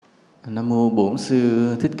Nam mô Bổn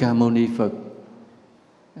Sư Thích Ca Mâu Ni Phật.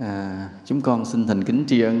 Chúng con xin thành kính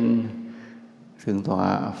tri ân Thượng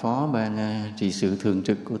tọa Phó Ban trị sự thường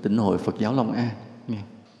trực của Tỉnh hội Phật giáo Long An.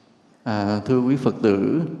 Thưa quý Phật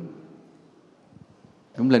tử,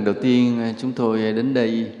 cũng lần đầu tiên chúng tôi đến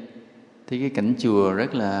đây thấy cái cảnh chùa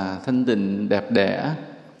rất là thanh tịnh đẹp đẽ.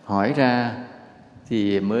 Hỏi ra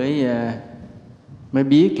thì mới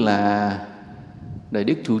biết là Đại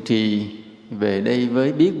Đức trụ trì về đây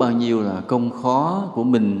với biết bao nhiêu là công khó của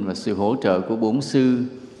mình và sự hỗ trợ của Bổn Sư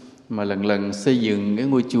mà lần lần xây dựng cái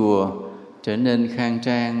ngôi chùa trở nên khang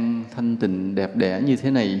trang, thanh tịnh, đẹp đẽ như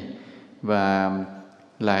thế này. Và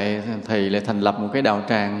thầy lại thành lập một cái đạo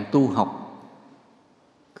tràng tu học.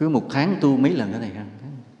 Cứ một tháng tu mấy lần thế này hả?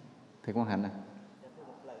 Thầy Quang Hạnh à?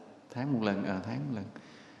 Tháng một lần, tháng một lần.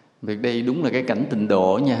 Việc đây đúng là cái cảnh tịnh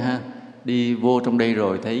độ nha ha. Đi vô trong đây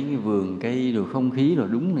rồi thấy cái vườn cây rồi không khí rồi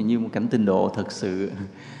đúng là như một cảnh tịnh độ thật sự.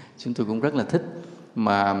 Chúng tôi cũng rất là thích.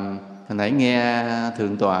 Mà hồi nãy nghe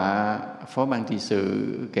Thượng tọa Phó Ban trị sự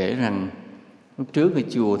kể rằng lúc trước cái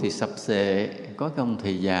chùa thì sập xệ, có cái ông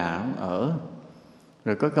thầy già ông ở.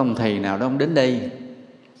 Rồi có cái ông thầy nào đó ông đến đây,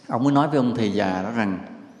 ông mới nói với ông thầy già đó rằng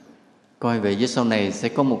coi về với sau này sẽ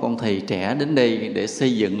có một ông thầy trẻ đến đây để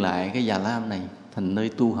xây dựng lại cái Già Lam này thành nơi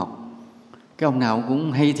tu học. Cái ông nào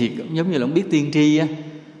cũng hay thiệt, giống như là ông biết tiên tri á.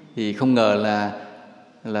 Thì không ngờ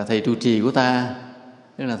là thầy trụ trì của ta,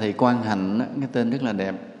 tức là thầy Quang Hạnh á, cái tên rất là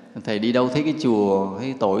đẹp. Thầy đi đâu thấy cái chùa,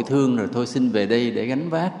 thấy tội thương rồi thôi xin về đây để gánh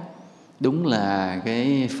vác. Đúng là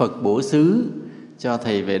cái Phật bổ xứ cho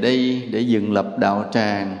thầy về đây để dựng lập đạo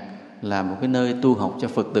tràng, làm một cái nơi tu học cho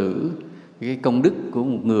Phật tử. Cái công đức của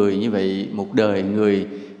một người như vậy, một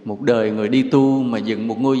đời người đi tu mà dựng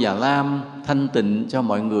một ngôi Già Lam thanh tịnh cho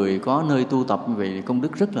mọi người có nơi tu tập như vậy, công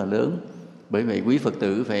đức rất là lớn. Bởi vậy quý Phật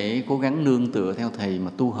tử phải cố gắng nương tựa theo thầy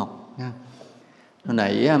mà tu học nha. Hồi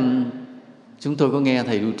nãy chúng tôi có nghe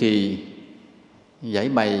thầy trụ trì giải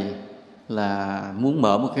bày là muốn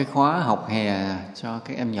mở một cái khóa học hè cho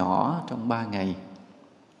các em nhỏ trong 3 ngày.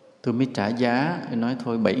 Tôi mới trả giá, tôi nói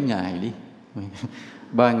thôi 7 ngày đi.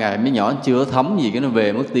 3 ngày mấy nhỏ chưa thấm gì cái nó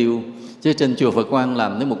về mất tiêu. Chứ trên chùa Phật Quang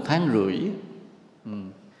làm tới 1 tháng rưỡi.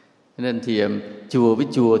 Nên thì chùa với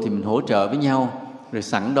chùa thì mình hỗ trợ với nhau. Rồi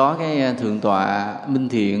sẵn đó cái Thượng tọa Minh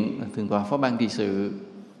Thiện, Thượng tọa Phó Ban trị sự,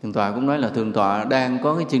 Thượng tọa cũng nói là Thượng tọa đang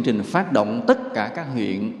có cái chương trình phát động tất cả các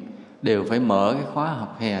huyện đều phải mở cái khóa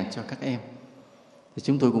học hè cho các em. Thì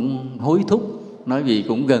chúng tôi cũng hối thúc, nói vì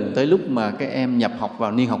cũng gần tới lúc mà các em nhập học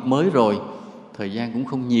vào niên học mới rồi, thời gian cũng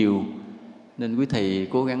không nhiều, nên quý thầy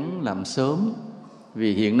cố gắng làm sớm.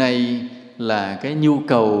 Vì hiện nay là cái nhu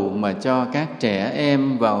cầu mà cho các trẻ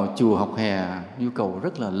em vào chùa học hè, nhu cầu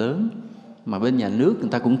rất là lớn. Mà bên nhà nước người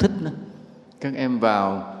ta cũng thích đó. Các em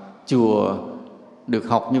vào chùa được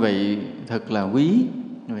học như vậy thật là quý.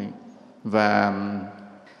 Và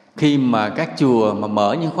khi mà các chùa mà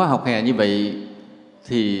mở những khóa học hè như vậy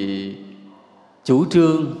thì chủ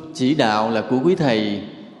trương, chỉ đạo là của quý thầy.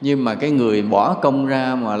 Nhưng mà cái người bỏ công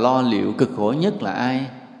ra mà lo liệu cực khổ nhất là ai?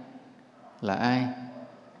 Là ai?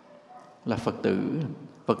 Là Phật tử.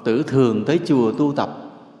 Phật tử thường tới chùa tu tập.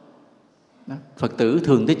 Phật tử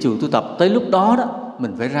thường tới chùa tu tập. Tới lúc đó đó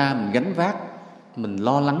mình phải ra mình gánh vác, mình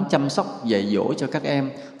lo lắng chăm sóc dạy dỗ cho các em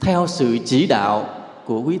theo sự chỉ đạo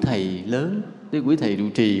của quý thầy lớn, tức quý thầy trụ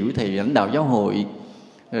trì, quý thầy lãnh đạo giáo hội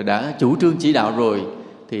rồi đã chủ trương chỉ đạo rồi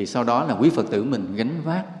thì sau đó là quý Phật tử mình gánh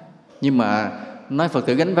vác. Nhưng mà nói Phật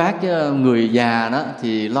tử gánh vác chứ người già đó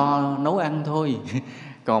thì lo nấu ăn thôi.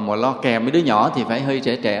 Còn mà lo kèm mấy đứa nhỏ thì phải hơi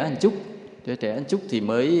trẻ một chút. Trẻ một chút thì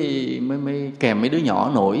mới kèm mấy đứa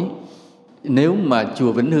nhỏ nổi. Nếu mà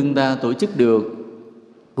chùa Vĩnh Hưng ta tổ chức được,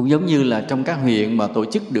 cũng giống như là trong các huyện mà tổ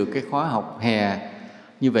chức được cái khóa học hè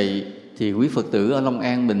như vậy, thì quý Phật tử ở Long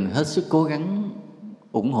An mình hết sức cố gắng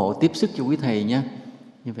ủng hộ tiếp sức cho quý thầy nha.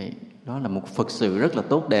 Như vậy đó là một Phật sự rất là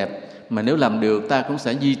tốt đẹp. Mà nếu làm được ta cũng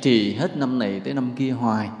sẽ duy trì hết năm này tới năm kia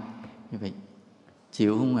hoài. Như vậy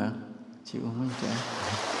chịu không ạ? Chịu không mấy trẻ?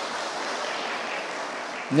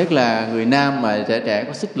 Nhất là người nam mà trẻ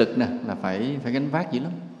có sức lực nè là phải gánh vác dữ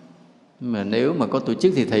lắm. Mà nếu mà có tổ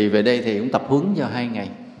chức thì thầy về đây thì cũng tập huấn cho 2 ngày,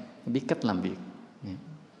 biết cách làm việc.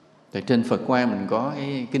 Tại trên Phật Quang mình có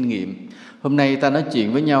cái kinh nghiệm. Hôm nay ta nói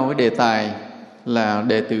chuyện với nhau cái đề tài là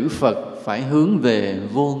đệ tử Phật phải hướng về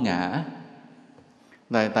vô ngã.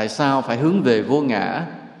 Tại sao phải hướng về vô ngã?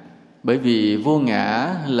 Bởi vì vô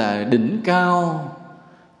ngã là đỉnh cao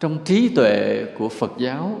trong trí tuệ của Phật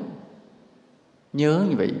giáo. Nhớ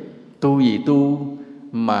như vậy, tu gì tu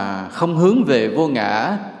mà không hướng về vô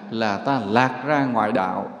ngã là ta lạc ra ngoại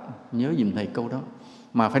đạo. Nhớ giùm thầy câu đó.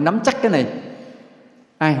 Mà phải nắm chắc cái này.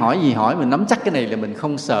 Ai hỏi gì hỏi, mình nắm chắc cái này là mình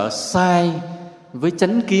không sợ sai với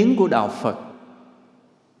chánh kiến của đạo Phật.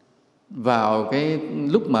 Vào cái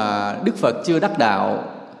lúc mà Đức Phật chưa đắc đạo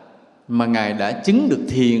mà Ngài đã chứng được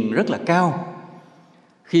thiền rất là cao.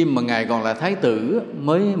 Khi mà Ngài còn là Thái tử,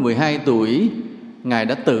 mới 12 tuổi, Ngài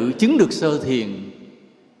đã tự chứng được sơ thiền.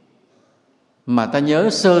 Mà ta nhớ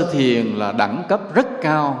sơ thiền là đẳng cấp rất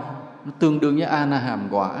cao, nó tương đương với A-na-hàm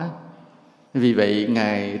quả. Vì vậy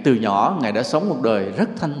Ngài từ nhỏ Ngài đã sống một đời rất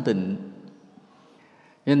thanh tịnh.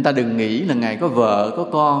 Nên ta đừng nghĩ là Ngài có vợ, có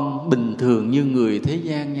con bình thường như người thế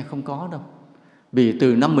gian nha, không có đâu. Vì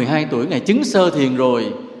từ năm 12 tuổi Ngài chứng sơ thiền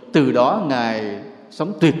rồi, từ đó Ngài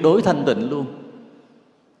sống tuyệt đối thanh tịnh luôn.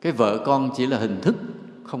 Cái vợ con chỉ là hình thức,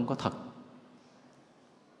 không có thật.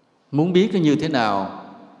 Muốn biết nó như thế nào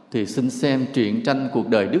thì xin xem truyện tranh cuộc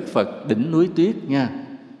đời Đức Phật Đỉnh Núi Tuyết nha.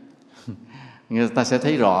 Người ta sẽ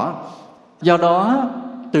thấy rõ. Do đó,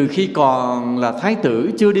 từ khi còn là Thái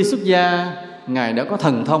tử chưa đi xuất gia, Ngài đã có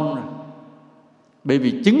thần thông rồi. Bởi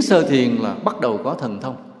vì chứng sơ thiền là bắt đầu có thần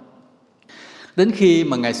thông. Đến khi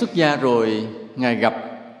mà Ngài xuất gia rồi, Ngài gặp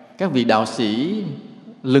các vị đạo sĩ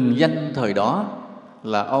lừng danh thời đó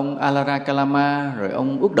là ông Alara Kalama, rồi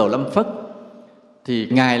ông Úc Đầu Lâm Phất. Thì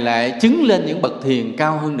Ngài lại chứng lên những bậc thiền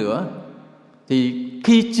cao hơn nữa. Thì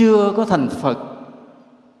khi chưa có thành Phật,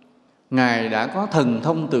 Ngài đã có thần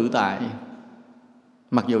thông tự tại.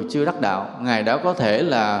 Mặc dù chưa đắc đạo, Ngài đã có thể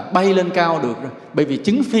là bay lên cao được rồi. Bởi vì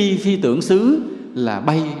chứng phi tưởng xứ là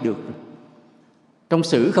bay được rồi. Trong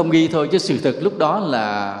sử không ghi thôi, chứ sự thực lúc đó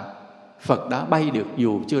là Phật đã bay được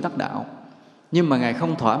dù chưa đắc đạo. Nhưng mà Ngài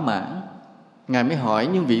không thỏa mãn. Ngài mới hỏi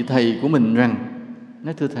những vị thầy của mình rằng: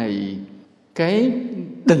 nói thưa thầy, cái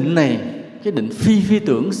định này, cái định phi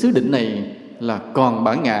tưởng xứ định này là còn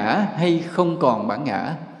bản ngã hay không còn bản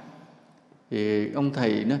ngã? Thì ông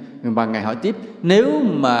thầy nói, và Ngài hỏi tiếp: nếu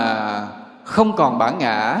mà không còn bản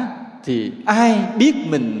ngã thì ai biết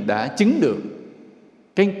mình đã chứng được?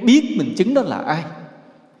 Cái biết mình chứng đó là ai?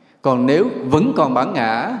 Còn nếu vẫn còn bản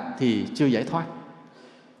ngã thì chưa giải thoát.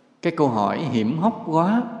 Cái câu hỏi hiểm hóc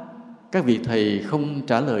quá, các vị thầy không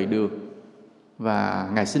trả lời được. Và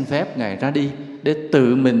Ngài xin phép Ngài ra đi để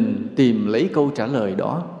tự mình tìm lấy câu trả lời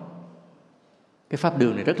đó. Cái pháp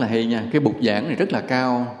đường này rất là hay nha. Cái bục giảng này rất là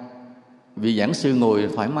cao. Vị giảng sư ngồi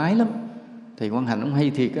thoải mái lắm. Thầy Quang Hành ông hay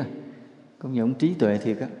thiệt á, công nhận ông trí tuệ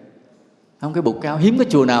thiệt á. Không, cái bục cao, hiếm cái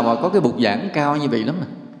chùa nào mà có cái bục giảng cao như vậy lắm nè.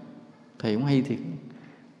 Thầy cũng hay thiệt.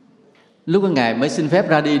 Lúc đó Ngài mới xin phép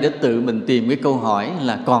ra đi để tự mình tìm cái câu hỏi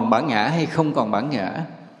là còn bản ngã hay không còn bản ngã.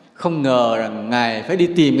 Không ngờ rằng Ngài phải đi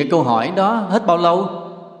tìm cái câu hỏi đó hết bao lâu?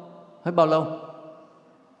 Hết bao lâu?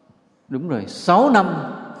 Đúng rồi, 6 năm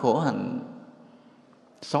khổ hạnh.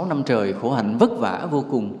 6 năm trời khổ hạnh vất vả vô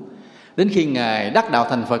cùng. Đến khi Ngài đắc đạo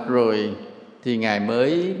thành Phật rồi thì Ngài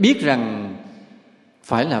mới biết rằng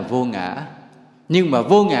phải là vô ngã. Nhưng mà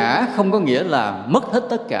vô ngã không có nghĩa là mất hết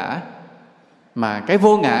tất cả. Mà cái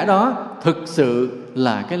vô ngã đó thực sự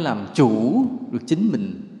là cái làm chủ được chính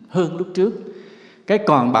mình hơn lúc trước. Cái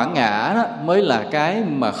còn bản ngã đó mới là cái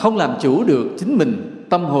mà không làm chủ được chính mình,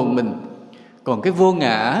 tâm hồn mình. Còn cái vô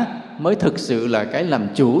ngã mới thực sự là cái làm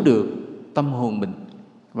chủ được tâm hồn mình.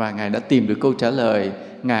 Và Ngài đã tìm được câu trả lời.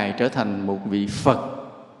 Ngài trở thành một vị Phật,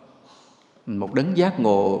 một đấng giác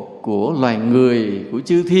ngộ của loài người, của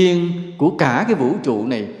chư thiên, của cả cái vũ trụ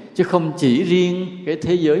này, chứ không chỉ riêng cái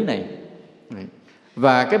thế giới này.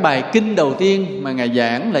 Và cái bài kinh đầu tiên mà Ngài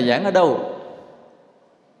giảng là giảng ở đâu?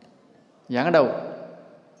 Giảng ở đâu?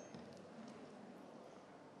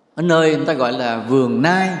 Ở nơi người ta gọi là vườn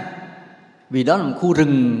Nai. Vì đó là một khu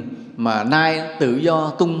rừng mà nai tự do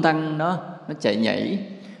tung tăng đó, nó chạy nhảy.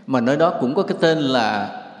 Mà nơi đó cũng có cái tên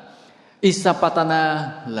là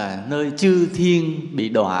Isapatana, là nơi chư thiên bị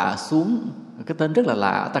đọa xuống. Cái tên rất là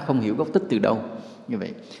lạ, ta không hiểu gốc tích từ đâu. Như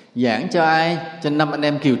vậy, giảng cho ai? Cho 5 anh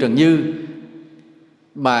em Kiều Trần Như.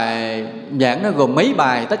 Bài giảng nó gồm mấy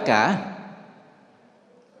bài tất cả?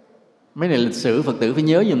 Mấy này lịch sử Phật tử phải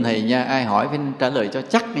nhớ giùm thầy nha. Ai hỏi phải trả lời cho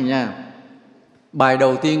chắc này nha. Bài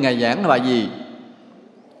đầu tiên Ngài giảng là bài gì?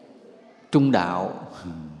 Trung đạo.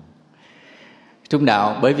 Trung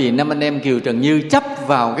đạo, bởi vì 5 anh em Kiều Trần Như chấp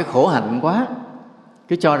vào cái khổ hạnh quá,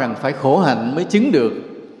 cứ cho rằng phải khổ hạnh mới chứng được.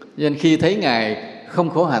 Nên khi thấy Ngài không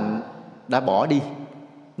khổ hạnh đã bỏ đi.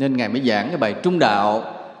 Nên Ngài mới giảng cái bài trung đạo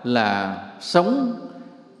là sống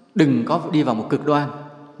đừng có đi vào một cực đoan.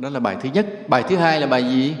 Đó là bài thứ nhất. Bài thứ hai là bài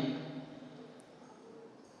gì?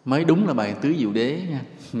 Mới đúng là bài tứ diệu đế nha.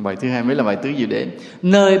 Bài thứ hai mới là bài tứ diệu đế.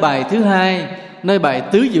 Nơi bài thứ hai, nơi bài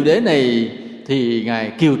tứ diệu đế này thì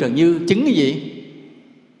Ngài Kiều Trần Như chứng cái gì?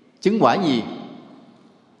 Chứng quả gì?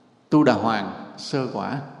 Tu Đà Hoàng sơ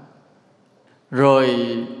quả. Rồi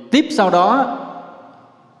tiếp sau đó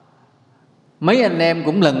Mấy anh em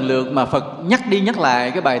cũng lần lượt mà Phật nhắc đi nhắc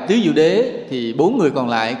lại cái bài Tứ Diệu Đế, thì 4 người còn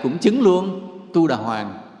lại cũng chứng luôn Tu Đà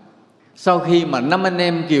Hoàng. Sau khi mà 5 anh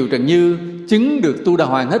em Kiều Trần Như chứng được Tu Đà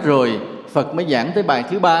Hoàng hết rồi, Phật mới giảng tới bài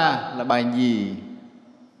thứ 3 là bài gì?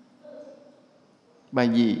 Bài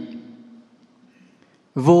gì?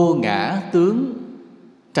 Vô ngã tướng,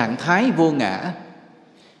 trạng thái vô ngã.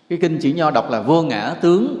 Cái kinh chữ Nho đọc là vô ngã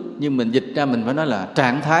tướng, nhưng mình dịch ra mình phải nói là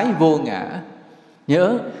trạng thái vô ngã.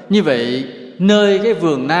 Nhớ như vậy, nơi cái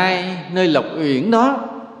vườn nai, nơi Lộc Uyển đó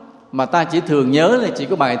mà ta chỉ thường nhớ là chỉ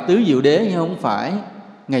có bài Tứ Diệu Đế, nhưng không phải.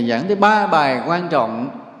 Ngài giảng tới 3 bài quan trọng.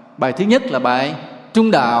 Bài thứ nhất là bài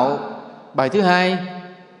Trung Đạo, bài thứ hai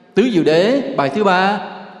Tứ Diệu Đế, bài thứ 3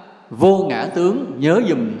 Vô Ngã Tướng. Nhớ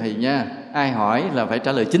dùm thầy nha, ai hỏi là phải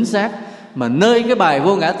trả lời chính xác. Mà nơi cái bài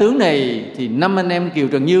Vô Ngã Tướng này thì 5 anh em Kiều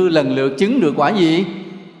Trần Như lần lượt chứng được quả gì?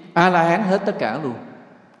 A-la-hán hết tất cả luôn.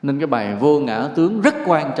 Nên cái bài Vô Ngã Tướng rất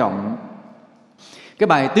quan trọng. Cái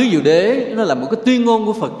bài Tứ Diệu Đế nó là một cái tuyên ngôn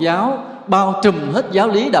của Phật giáo, bao trùm hết giáo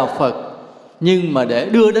lý đạo Phật. Nhưng mà để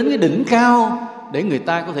đưa đến cái đỉnh cao để người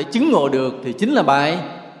ta có thể chứng ngộ được thì chính là bài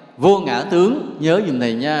Vô Ngã Tướng. Nhớ dùm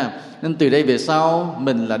thầy nha. Nên từ đây về sau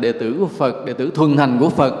mình là đệ tử của Phật, đệ tử thuần thành của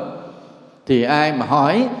Phật, thì ai mà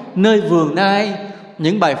hỏi nơi vườn nai,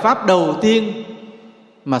 những bài pháp đầu tiên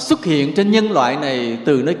mà xuất hiện trên nhân loại này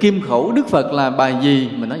từ nơi kim khẩu Đức Phật là bài gì?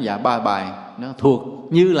 Mình nói dạ 3 bài, nó thuộc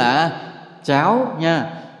như là cháo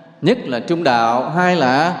nha. Nhất là Trung Đạo, 2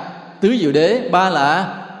 là Tứ Diệu Đế, 3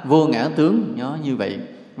 là Vô Ngã Tướng. Nhớ như vậy.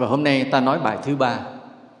 Và hôm nay ta nói bài thứ 3.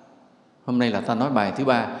 Hôm nay là ta nói bài thứ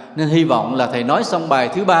 3. Nên hy vọng là thầy nói xong bài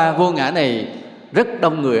thứ 3 vô ngã này, rất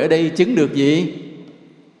đông người ở đây chứng được gì?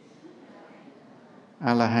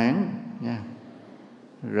 A-la-hán nha.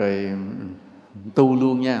 Rồi tu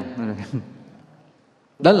luôn nha.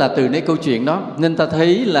 Đó là từ nơi câu chuyện đó. Nên ta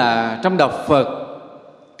thấy là trong đạo Phật,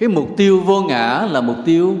 cái mục tiêu vô ngã là mục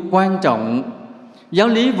tiêu quan trọng. Giáo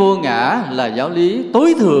lý vô ngã là giáo lý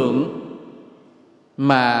tối thượng,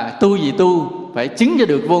 mà tu gì tu phải chứng cho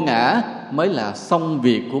được vô ngã mới là xong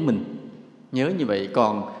việc của mình. Nhớ như vậy.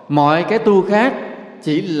 Còn mọi cái tu khác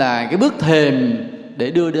chỉ là cái bước thềm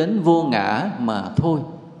để đưa đến vô ngã mà thôi.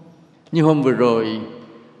 Như hôm vừa rồi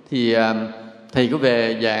thì thầy có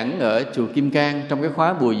về giảng ở chùa Kim Cang trong cái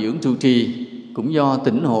khóa bồi dưỡng trụ trì, cũng do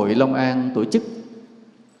Tỉnh hội Long An tổ chức.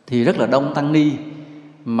 Thì rất là đông tăng ni.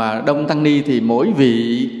 Mà đông tăng ni thì mỗi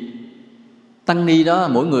vị tăng ni đó,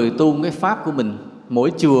 mỗi người tu cái pháp của mình.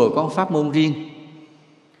 Mỗi chùa có pháp môn riêng.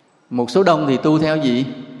 Một số đông thì tu theo gì?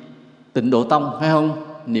 Tịnh Độ Tông, phải không?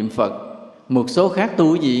 Niệm Phật. Một số khác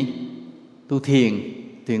tu cái gì? Tu thiền,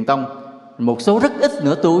 Thiền Tông. Một số rất ít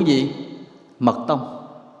nữa tu cái gì? Mật Tông.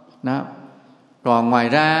 Đó. Còn ngoài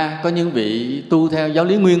ra có những vị tu theo giáo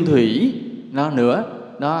lý Nguyên Thủy đó nữa.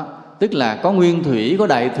 Đó. Tức là có Nguyên Thủy, có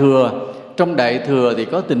Đại Thừa. Trong Đại Thừa thì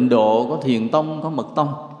có Tịnh Độ, có Thiền Tông, có Mật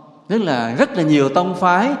Tông. Tức là rất là nhiều tông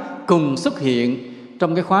phái cùng xuất hiện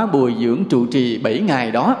trong cái khóa bồi dưỡng trụ trì 7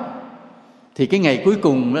 ngày đó. Thì cái ngày cuối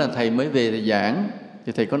cùng là thầy mới về thầy giảng.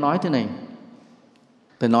 Thì thầy có nói thế này.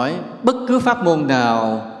 Thầy nói bất cứ pháp môn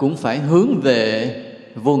nào cũng phải hướng về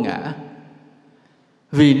vô ngã.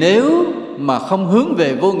 Vì nếu mà không hướng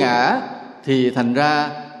về vô ngã thì thành ra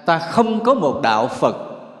ta không có một đạo Phật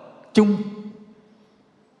chung.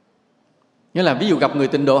 Nghĩa là ví dụ gặp người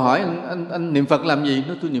Tịnh Độ hỏi anh niệm Phật làm gì?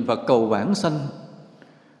 Nói tôi niệm Phật cầu vãng sanh.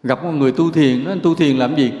 Gặp một người tu thiền, nói anh tu thiền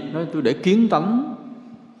làm gì? Nói tôi để kiến tánh.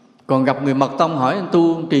 Còn gặp người Mật Tông hỏi anh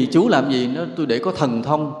tu trì chú làm gì? Nói tôi để có thần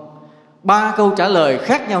thông. 3 câu trả lời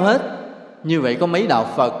khác nhau hết. Như vậy có mấy đạo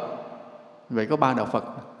Phật? Vậy có 3 đạo Phật,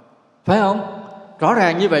 phải không? Rõ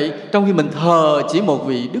ràng như vậy. Trong khi mình thờ chỉ một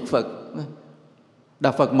vị Đức Phật,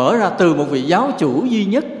 đạo Phật mở ra từ một vị giáo chủ duy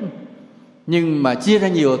nhất, nhưng mà chia ra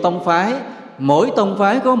nhiều tông phái. Mỗi tông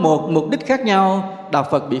phái có một mục đích khác nhau. Đạo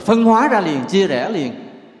Phật bị phân hóa ra liền, chia rẽ liền,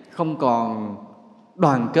 không còn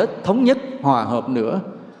đoàn kết, thống nhất, hòa hợp nữa.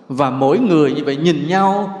 Và mỗi người như vậy nhìn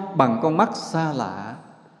nhau bằng con mắt xa lạ.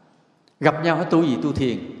 Gặp nhau hỏi tu gì? Tu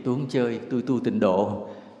thiền. Tôi không chơi, tôi tu Tịnh Độ.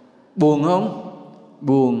 Buồn không?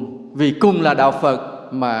 Buồn. Vì cùng là đạo Phật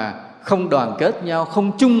mà không đoàn kết nhau,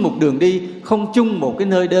 không chung một đường đi, không chung một cái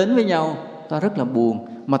nơi đến với nhau. Ta rất là buồn.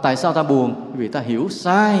 Mà tại sao ta buồn? Vì ta hiểu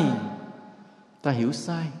sai. Ta hiểu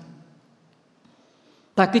sai.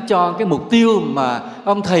 Ta cứ cho cái mục tiêu mà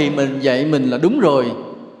ông thầy mình dạy mình là đúng rồi.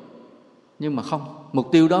 Nhưng mà không.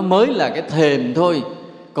 Mục tiêu đó mới là cái thềm thôi.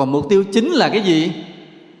 Còn mục tiêu chính là cái gì?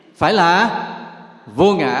 Phải là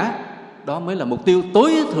vô ngã. Đó mới là mục tiêu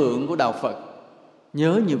tối thượng của đạo Phật.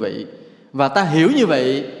 Nhớ như vậy. Và ta hiểu như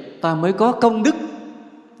vậy, ta mới có công đức,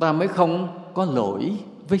 ta mới không có lỗi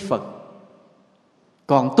với Phật.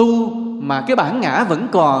 Còn tu mà cái bản ngã vẫn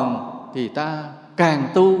còn thì ta càng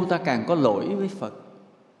tu ta càng có lỗi với Phật.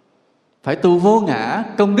 Phải tu vô ngã,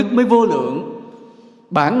 công đức mới vô lượng.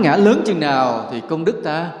 Bản ngã lớn chừng nào thì công đức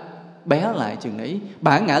ta bé lại chừng ấy.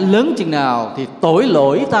 Bản ngã lớn chừng nào thì tội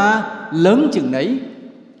lỗi ta lớn chừng ấy.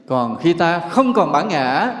 Còn khi ta không còn bản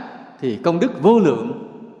ngã thì công đức vô lượng.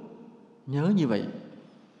 Nhớ như vậy.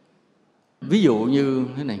 Ví dụ như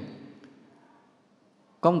thế này,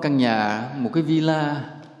 có một căn nhà, một cái villa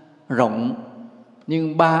rộng,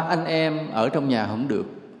 nhưng 3 anh em ở trong nhà không được,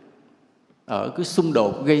 ở cứ xung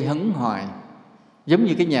đột gây hấn hoài. Giống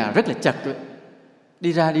như cái nhà rất là chật,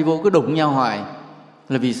 đi ra đi vô cứ đụng nhau hoài.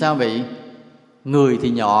 Là vì sao vậy? Người thì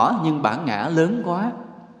nhỏ nhưng bản ngã lớn quá,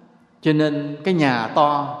 cho nên cái nhà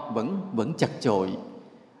to vẫn chật chội.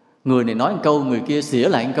 Người này nói một câu, người kia xỉa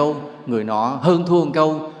lại một câu, người nọ hơn thua một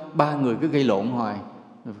câu, 3 người cứ gây lộn hoài.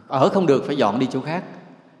 Ở không được, phải dọn đi chỗ khác.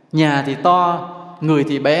 Nhà thì to, người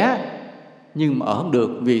thì bé, nhưng mà ở không được.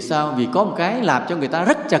 Vì sao? Vì có một cái làm cho người ta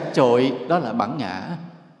rất chật chội, đó là bản ngã.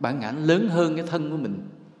 Bản ngã lớn hơn cái thân của mình.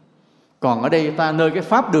 Còn ở đây ta nơi cái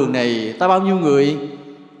pháp đường này, ta bao nhiêu người?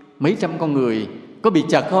 Mấy trăm con người. Có bị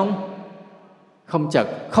chật không? Không chật,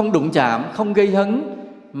 không đụng chạm, không gây hấn,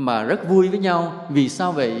 mà rất vui với nhau. Vì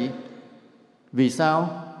sao vậy? Vì sao?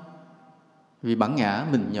 Vì bản ngã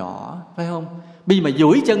mình nhỏ, phải không? Bây giờ mà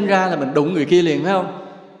duỗi chân ra là mình đụng người kia liền, phải không?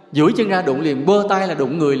 Duỗi chân ra đụng liền, bơ tay là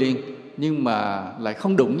đụng người liền. Nhưng mà lại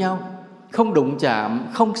không đụng nhau, không đụng chạm,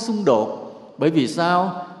 không xung đột. Bởi vì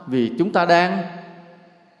sao? Vì chúng ta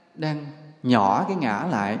đang nhỏ cái ngã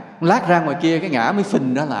lại. Lát ra ngoài kia cái ngã mới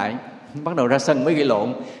phình ra lại, bắt đầu ra sân mới gây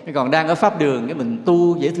lộn. Còn đang ở pháp đường cái mình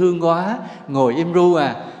tu dễ thương quá, ngồi im ru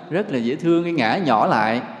rất là dễ thương. Cái ngã nhỏ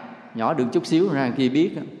lại, nhỏ được chút xíu ra kia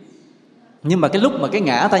biết. Nhưng mà cái lúc mà cái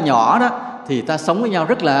ngã ta nhỏ đó thì ta sống với nhau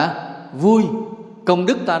rất là vui. Công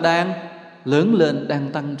đức ta đang lớn lên,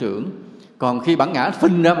 đang tăng trưởng. Còn khi bản ngã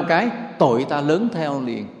phình ra một cái, tội ta lớn theo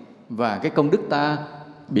liền, và cái công đức ta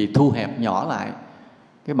bị thu hẹp nhỏ lại.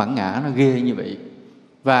 Cái bản ngã nó ghê như vậy.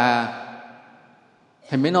 Và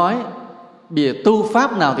thầy mới nói, bây giờ tu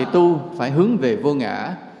pháp nào thì tu phải hướng về vô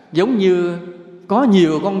ngã. Giống như có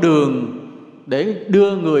nhiều con đường để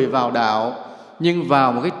đưa người vào đạo, nhưng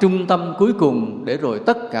vào một cái trung tâm cuối cùng để rồi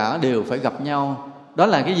tất cả đều phải gặp nhau. Đó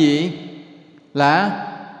là cái gì? Là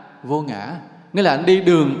vô ngã. Nghĩa là anh đi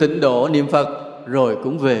đường tịnh độ niệm Phật rồi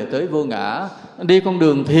cũng về tới vô ngã. Anh đi con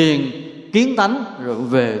đường thiền kiến tánh rồi cũng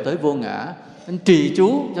về tới vô ngã. Anh trì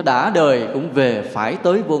chú cho đã đời cũng về phải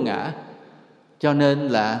tới vô ngã. Cho nên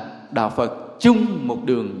là đạo Phật chung một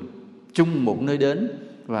đường, chung một nơi đến,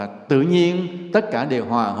 và tự nhiên tất cả đều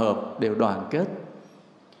hòa hợp, đều đoàn kết.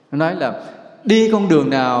 Nói là đi con đường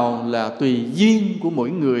nào là tùy duyên của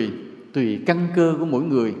mỗi người, tùy căn cơ của mỗi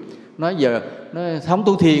người. Nói giờ nói không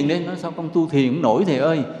tu thiền đi, nói sao con tu thiền không nổi thầy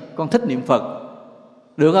ơi, con thích niệm Phật.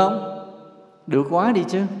 Được không? Được quá đi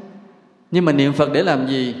chứ. Nhưng mà niệm Phật để làm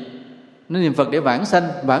gì? Nó niệm Phật để vãng sanh.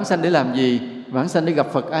 Vãng sanh để làm gì? Vãng sanh để gặp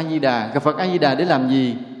Phật A-di-đà. Gặp Phật A-di-đà để làm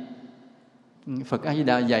gì? Phật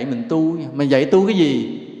A-di-đà dạy mình tu. Mà dạy tu cái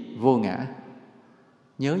gì? Vô ngã.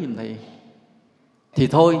 Nhớ giùm thầy. Thì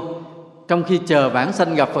thôi, trong khi chờ vãng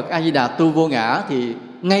sanh gặp Phật A-di-đà tu vô ngã, thì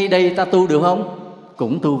ngay đây ta tu được không?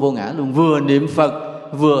 Cũng tu vô ngã luôn. Vừa niệm Phật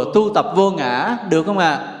vừa tu tập vô ngã, được không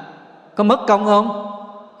ạ? Có mất công không?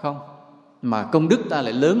 Không. Mà công đức ta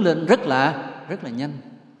lại lớn lên rất là nhanh.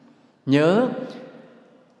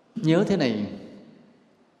 Nhớ thế này,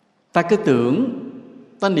 ta cứ tưởng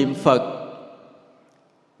ta niệm Phật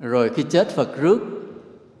rồi khi chết Phật rước,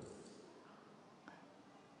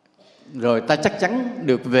 rồi ta chắc chắn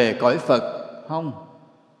được về cõi Phật. Không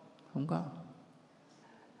có.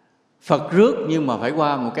 Phật rước nhưng mà phải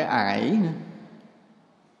qua một cái ải nữa.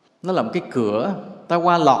 Nó là một cái cửa. Ta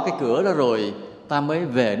qua lọt cái cửa đó rồi ta mới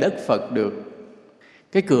về đất Phật được.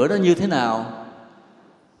 Cái cửa đó như thế nào?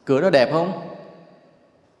 Cửa đó đẹp không?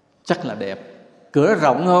 Chắc là đẹp. Cửa đó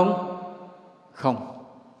rộng không? Không.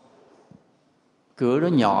 Cửa đó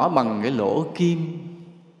nhỏ bằng cái lỗ kim.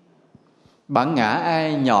 Bản ngã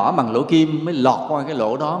ai nhỏ bằng lỗ kim mới lọt qua cái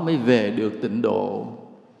lỗ đó, mới về được tịnh độ.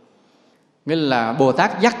 Nghĩa là Bồ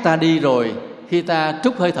Tát dắt ta đi rồi, khi ta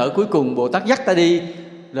trút hơi thở cuối cùng, Bồ Tát dắt ta đi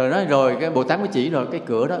rồi, nói rồi cái Bồ Tát mới chỉ rồi, cái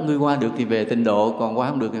cửa đó ngươi qua được thì về tịnh độ, còn qua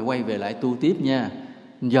không được thì quay về lại tu tiếp nha.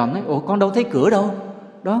 Dòm nói, ủa con đâu thấy cửa đâu?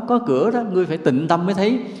 Đó có cửa đó, ngươi phải tịnh tâm mới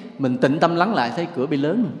thấy. Mình tịnh tâm lắng lại thấy cửa bị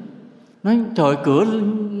lớn. Nói trời, cửa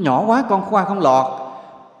nhỏ quá con qua không lọt.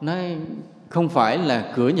 Nói không phải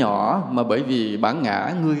là cửa nhỏ, mà bởi vì bản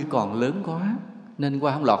ngã ngươi còn lớn quá nên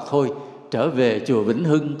qua không lọt. Thôi trở về chùa Vĩnh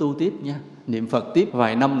Hưng tu tiếp nha, niệm Phật tiếp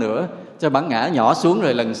vài năm nữa cho bản ngã nhỏ xuống,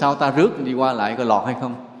 rồi lần sau ta rước đi qua lại coi lọt hay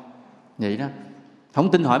không. Vậy đó.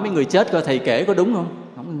 Không tin hỏi mấy người chết coi thầy kể có đúng không?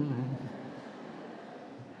 Không.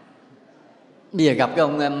 Bây giờ gặp cái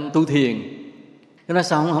ông tu thiền, cái nói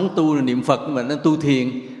sao không tu niệm Phật mà nó tu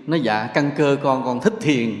thiền. Nó dạ căn cơ con còn thích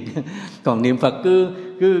thiền còn niệm Phật cứ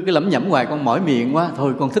lẩm nhẩm hoài con mỏi miệng quá,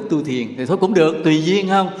 thôi con thích tu thiền. Thì thôi cũng được, tùy duyên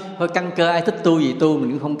không, thôi căn cơ ai thích tu gì tu,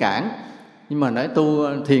 mình cũng không cản. Nhưng mà nói tu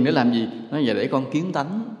thiền để làm gì? Nó dạ để con kiến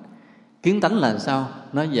tánh. Kiến tánh là sao?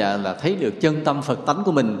 Nó dạ là thấy được chân tâm Phật tánh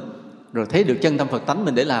của mình. Rồi thấy được chân tâm Phật tánh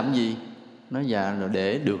mình để làm gì? Nó dạ là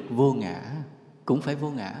để được vô ngã. Cũng phải vô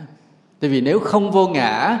ngã. Tại vì nếu không vô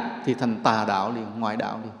ngã thì thành tà đạo liền, ngoại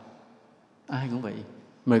đạo liền. Ai cũng vậy.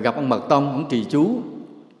 Mà gặp ông Mật Tông, ông trì chú,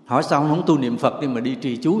 hỏi sao không tu niệm Phật đi mà đi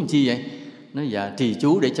trì chú làm chi vậy? Nói dạ trì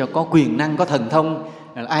chú để cho có quyền năng, có thần thông.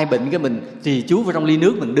 Ai bệnh cái mình trì chú vào trong ly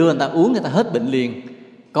nước, mình đưa người ta uống, người ta hết bệnh liền.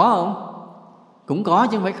 Có không? Cũng có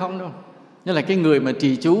chứ không phải không đâu. Như là cái người mà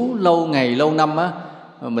trì chú lâu ngày lâu năm á,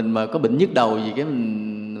 mình mà có bệnh nhức đầu gì cái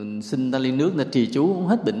mình xin ta ly nước, ta trì chú cũng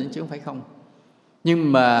hết bệnh chứ không phải không.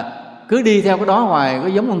 Nhưng mà cứ đi theo cái đó hoài có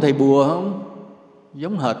giống ông thầy bùa không?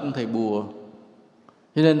 Giống hệt ông thầy bùa.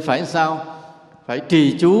 Cho nên phải sao? Phải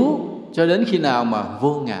trì chú cho đến khi nào mà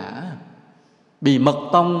vô ngã. Vì Mật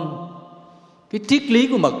Tông, cái triết lý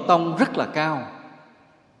của Mật Tông rất là cao,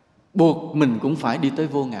 buộc mình cũng phải đi tới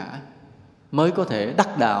vô ngã mới có thể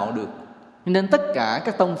đắc đạo được. Nên tất cả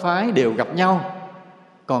các tông phái đều gặp nhau.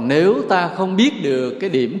 Còn nếu ta không biết được cái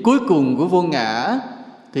điểm cuối cùng của vô ngã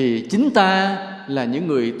thì chính ta là những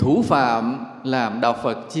người thủ phạm làm đạo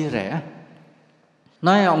Phật chia rẽ.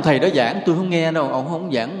 Nói ông thầy đó giảng tôi không nghe đâu, ông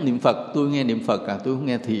không giảng niệm Phật, tôi nghe niệm Phật tôi không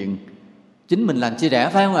nghe thiền. Chính mình làm chia rẽ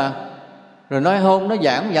phải không ạ? Rồi nói hôm nó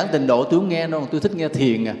giảng tịnh độ tôi không nghe đâu, tôi thích nghe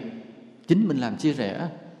thiền Chính mình làm chia rẽ.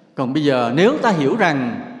 Còn bây giờ nếu ta hiểu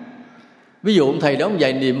rằng, ví dụ ông thầy đó ông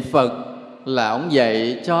dạy niệm Phật là ông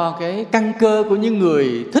dạy cho cái căn cơ của những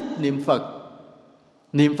người thích niệm Phật.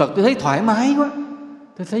 Niệm Phật tôi thấy thoải mái quá,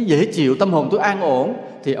 tôi thấy dễ chịu, tâm hồn tôi an ổn,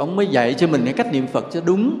 thì ông mới dạy cho mình cái cách niệm Phật cho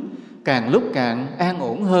đúng, càng lúc càng an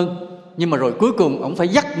ổn hơn. Nhưng mà rồi cuối cùng ông phải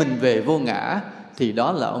dắt mình về vô ngã, thì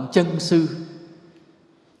đó là ông chân sư.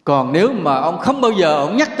 Còn nếu mà ông không bao giờ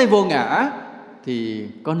ông nhắc tới vô ngã thì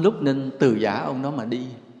có lúc nên từ giả ông đó mà đi.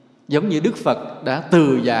 Giống như Đức Phật đã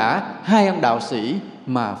từ giả hai ông đạo sĩ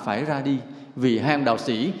mà phải ra đi, vì hai ông đạo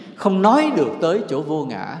sĩ không nói được tới chỗ vô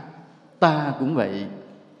ngã. Ta cũng vậy.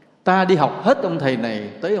 Ta đi học hết ông thầy này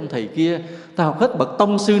tới ông thầy kia, ta học hết bậc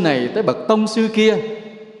tông sư này tới bậc tông sư kia,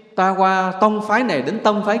 ta qua tông phái này đến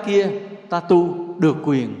tông phái kia, ta tu được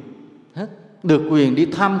quyền hết, được quyền đi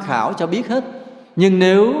tham khảo cho biết hết. Nhưng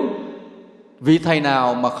nếu vị thầy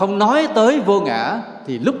nào mà không nói tới vô ngã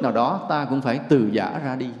thì lúc nào đó ta cũng phải từ giả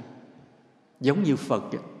ra đi. Giống như Phật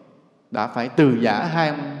đã phải từ giả hai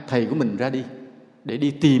ông thầy của mình ra đi để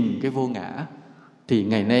đi tìm cái vô ngã, thì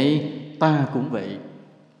ngày nay ta cũng vậy.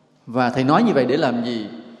 Và thầy nói như vậy để làm gì?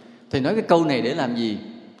 Thầy nói cái câu này để làm gì?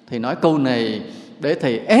 Thầy nói câu này để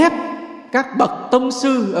thầy ép các bậc tông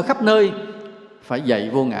sư ở khắp nơi phải dạy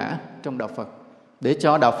vô ngã trong đạo Phật, để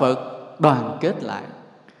cho đạo Phật đoàn kết lại.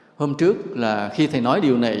 Hôm trước là khi thầy nói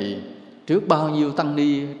điều này, trước bao nhiêu tăng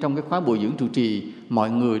ni trong cái khóa bồi dưỡng trụ trì, mọi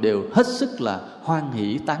người đều hết sức là hoan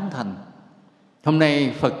hỷ tán thành. Hôm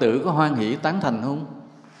nay Phật tử có hoan hỷ tán thành không?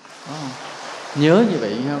 Có không? Nhớ như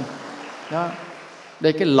vậy không? Đó.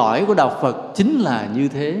 Đây cái lõi của đạo Phật chính là như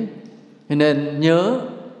thế. Cho nên nhớ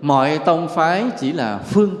mọi tông phái chỉ là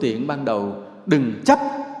phương tiện ban đầu, đừng chấp.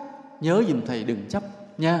 Nhớ giùm thầy đừng chấp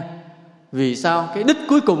nha. Vì sao? Cái đích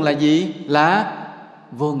cuối cùng là gì? Là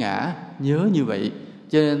vô ngã. Nhớ như vậy.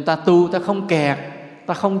 Cho nên ta tu ta không kẹt,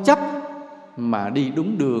 ta không chấp, mà đi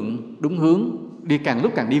đúng đường, đúng hướng, đi càng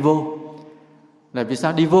lúc càng đi vô. Là vì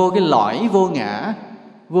sao? Đi vô cái lõi vô ngã,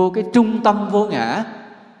 vô cái trung tâm vô ngã.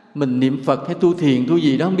 Mình niệm Phật hay tu thiền, tu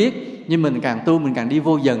gì đó không biết, nhưng mình càng tu mình càng đi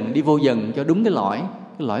vô dần cho đúng cái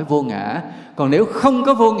lõi vô ngã. Còn nếu không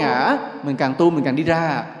có vô ngã, mình càng tu mình càng đi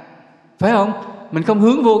ra, phải không? Mình không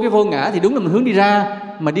hướng vô cái vô ngã thì đúng là mình hướng đi ra.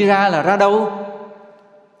 Mà đi ra là ra đâu?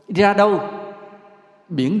 Đi ra đâu?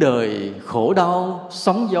 Biển đời khổ đau,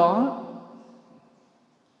 sóng gió,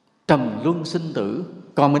 trầm luân sinh tử.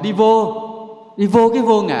 Còn mình đi vô cái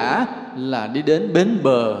vô ngã là đi đến bến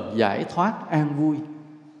bờ giải thoát an vui.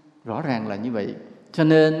 Rõ ràng là như vậy. Cho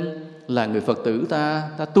nên là người Phật tử ta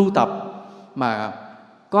tu tập mà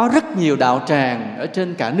có rất nhiều đạo tràng ở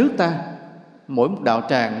trên cả nước ta. Mỗi một đạo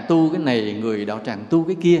tràng tu cái này, người đạo tràng tu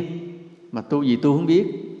cái kia. Mà tu gì tu không biết,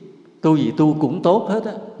 tu gì tu cũng tốt hết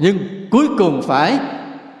á. Nhưng cuối cùng phải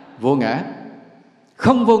vô ngã.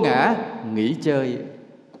 Không vô ngã nghỉ chơi.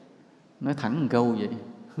 Nói thẳng một câu vậy.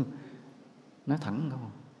 Nói thẳng một câu.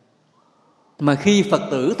 Mà khi Phật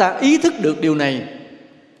tử ta ý thức được điều này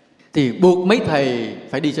thì buộc mấy thầy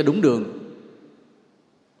phải đi cho đúng đường.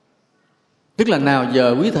 Tức là nào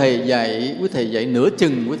giờ quý thầy dạy nửa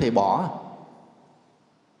chừng quý thầy bỏ.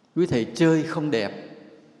 Quý thầy chơi không đẹp.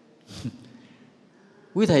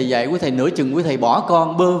 Quý thầy dạy quý thầy nửa chừng quý thầy bỏ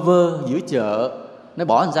con bơ vơ giữa chợ. Nói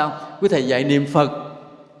bỏ làm sao? Quý thầy dạy niệm Phật,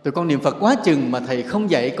 tụi con niệm Phật quá chừng mà thầy không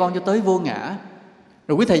dạy con cho tới vô ngã.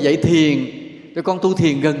 Rồi quý thầy dạy thiền, tụi con tu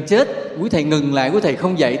thiền gần chết, quý thầy ngừng lại, quý thầy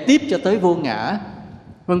không dạy tiếp cho tới vô ngã,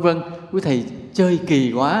 vân vân. Quý thầy chơi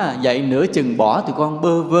kỳ quá, dạy nửa chừng bỏ tụi con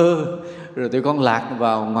bơ vơ, rồi tụi con lạc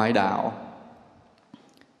vào ngoại đạo.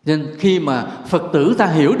 Nên khi mà Phật tử ta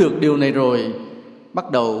hiểu được điều này rồi,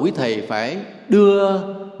 bắt đầu quý thầy phải đưa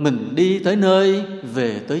mình đi tới nơi,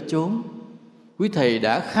 về tới chốn. Quý thầy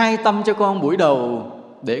đã khai tâm cho con buổi đầu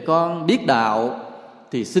để con biết đạo,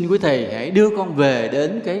 thì xin quý thầy hãy đưa con về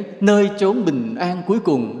đến cái nơi chốn bình an cuối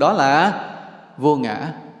cùng, đó là vô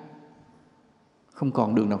ngã. Không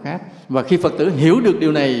còn đường nào khác. Và khi Phật tử hiểu được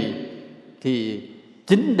điều này thì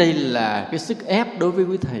chính đây là cái sức ép đối với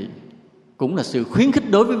quý thầy, cũng là sự khuyến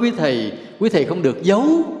khích đối với quý thầy. Quý thầy không được giấu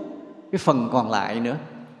cái phần còn lại nữa.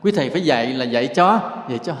 Quý thầy phải dạy là dạy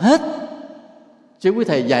cho hết. Chứ quý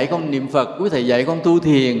thầy dạy con niệm Phật, quý thầy dạy con tu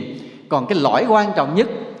thiền, còn cái lõi quan trọng nhất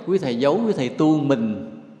quý thầy giấu, quý thầy tu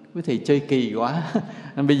mình, quý thầy chơi kỳ quá.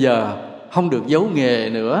 Bây giờ không được giấu nghề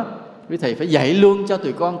nữa. Quý thầy phải dạy luôn cho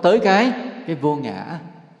tụi con tới cái vô ngã.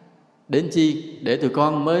 Đến chi? Để tụi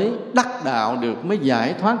con mới đắc đạo được, mới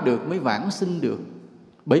giải thoát được, mới vãng sinh được.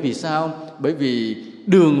 Bởi vì sao? Bởi vì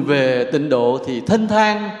đường về tịnh độ thì thênh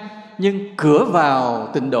thang, nhưng cửa vào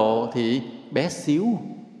tịnh độ thì bé xíu.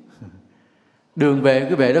 Đường về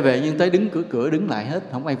cứ về đó về, nhưng tới đứng cửa đứng lại hết,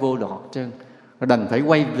 không ai vô đọt trơn. Rồi đành phải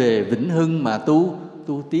quay về Vĩnh Hưng mà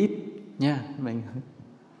tu tiếp nha.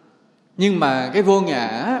 Nhưng mà cái vô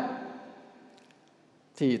ngã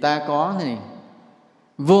thì ta có thế này.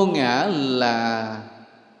 Vô ngã là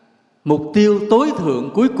mục tiêu tối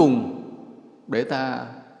thượng cuối cùng để ta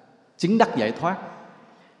chứng đắc giải thoát.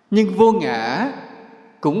 Nhưng vô ngã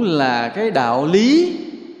cũng là cái đạo lý,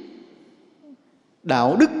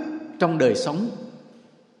 đạo đức trong đời sống.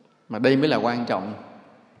 Mà đây mới là quan trọng.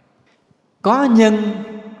 Có nhân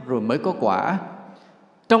rồi mới có quả.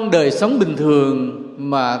 Trong đời sống bình thường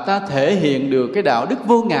mà ta thể hiện được cái đạo đức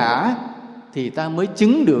vô ngã thì ta mới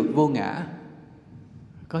chứng được vô ngã.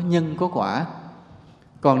 Có nhân có quả.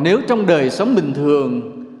 Còn nếu trong đời sống bình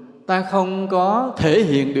thường ta không có thể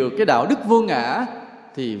hiện được cái đạo đức vô ngã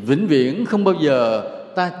thì vĩnh viễn không bao giờ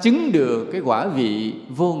ta chứng được cái quả vị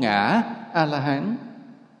vô ngã A-la-hán.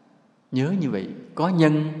 Nhớ như vậy, có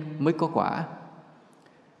nhân mới có quả.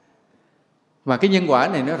 Và cái nhân quả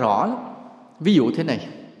này nó rõ lắm. Ví dụ thế này.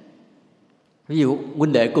 Ví dụ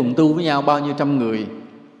huynh đệ cùng tu với nhau bao nhiêu trăm người.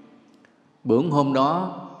 Bữa hôm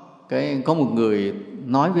đó có một người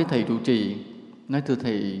nói với thầy trụ trì, nói thưa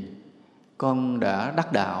thầy, con đã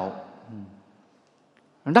đắc đạo.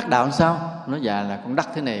 Đắc đạo làm sao? Nói dạ là con đắc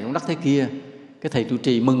thế này, con đắc thế kia. Cái thầy trụ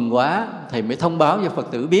trì mừng quá, thầy mới thông báo cho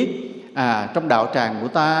Phật tử biết, trong đạo tràng của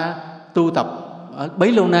ta tu tập ở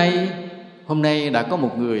bấy lâu nay, hôm nay đã có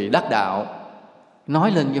một người đắc đạo.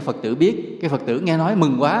 Nói lên cho Phật tử biết. Cái Phật tử nghe nói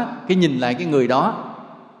mừng quá, cái nhìn lại cái người đó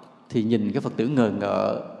thì nhìn cái Phật tử ngờ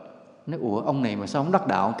ngợ, nói ủa ông này mà sao không đắc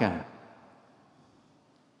đạo cả?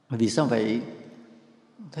 Vì sao vậy?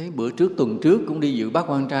 Thấy bữa trước, tuần trước cũng đi dự bác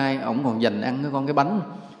quan trai, ổng còn dành ăn con cái bánh,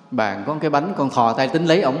 bàn con cái bánh, con thò tay tính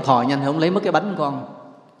lấy, ổng thò nhanh ổng lấy mất cái bánh con.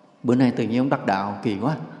 Bữa nay tự nhiên ổng đắc đạo, kỳ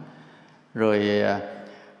quá. Rồi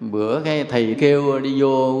bữa cái thầy kêu đi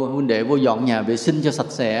vô, huynh đệ vô dọn nhà vệ sinh cho sạch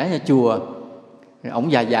sẽ cho chùa.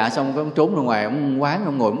 Ổng dạ xong có trốn ra ngoài, ổng quán,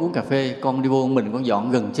 ổng ngồi uống cà phê. Con đi vô mình con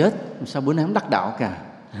dọn gần chết, sao bữa nay ổng đắc đạo cả?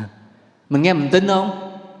 Mình nghe mình tin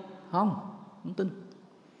không? Không tin.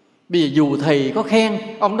 Bây giờ dù thầy có khen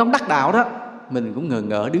ông đóng đắc đạo đó, mình cũng ngờ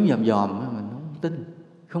ngợ đứng dòm dòm, mình không tin,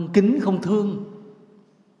 không kính, không thương.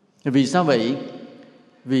 Vì sao vậy?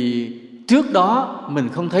 Vì trước đó mình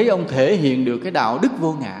không thấy ông thể hiện được cái đạo đức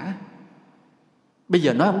vô ngã. Bây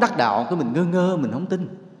giờ nói ông đắc đạo, cái mình ngơ ngơ, mình không tin.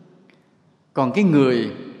 Còn cái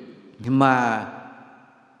người mà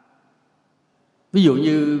ví dụ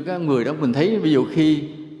như các người đó mình thấy, ví dụ khi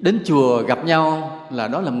đến chùa gặp nhau là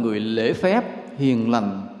đó là người lễ phép, hiền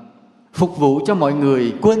lành, phục vụ cho mọi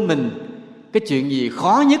người, quên mình. Cái chuyện gì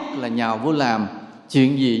khó nhất là nhào vô làm,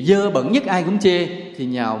 chuyện gì dơ bẩn nhất ai cũng chê thì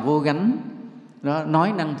nhào vô gánh. Đó,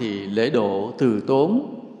 nói năng thì lễ độ, từ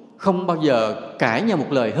tốn, không bao giờ cãi nhau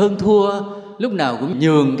một lời hơn thua, lúc nào cũng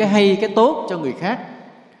nhường cái hay, cái tốt cho người khác,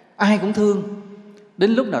 ai cũng thương.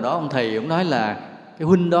 Đến lúc nào đó ông thầy ông nói là cái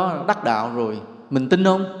huynh đó đắc đạo rồi, mình tin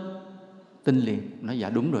không? Tin liền. Nói dạ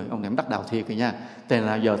đúng rồi, ông này ông đắc đạo thiệt rồi nha. Tại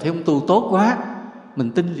là giờ thấy ông tu tốt quá,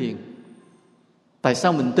 mình tin liền. Tại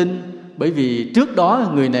sao mình tin? Bởi vì trước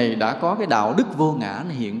đó người này đã có cái đạo đức vô ngã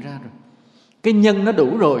này hiện ra rồi, cái nhân nó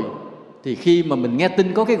đủ rồi, thì khi mà mình nghe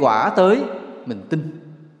tin có cái quả tới, mình tin.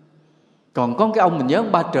 Còn có cái ông mình nhớ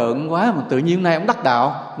ông Ba Trợn quá, mà tự nhiên nay ông đắc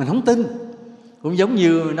đạo, mình không tin. Cũng giống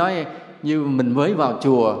như nói như mình mới vào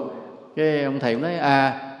chùa, cái ông thầy nói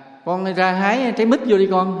con ra hái trái mít vô đi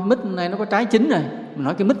con, mít này nó có trái chín rồi. Mình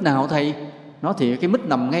nói cái mít nào thầy? Nó thì cái mít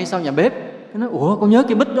nằm ngay sau nhà bếp. Nó nói con nhớ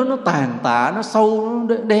cái mít đó nó tàn tạ, nó sâu,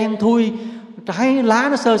 nó đen thui, trái lá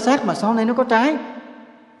nó xơ xác mà sau này nó có trái.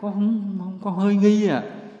 Con hơi nghi à.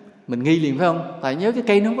 Mình nghi liền phải không? Tại nhớ cái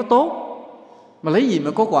cây nó không có tốt, mà lấy gì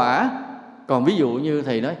mà có quả. Còn ví dụ như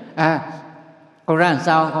thầy nói con ra làm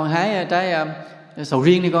sao con hái trái sầu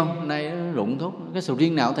riêng đi con, hôm nay nó rụng tốt. Cái sầu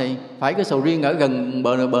riêng nào thầy? Phải cái sầu riêng ở gần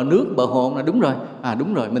bờ nước, bờ hồ là đúng rồi.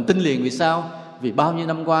 Đúng rồi, mình tin liền. Vì sao? Vì bao nhiêu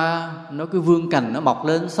năm qua nó cứ vươn cành, nó mọc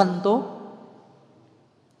lên xanh tốt,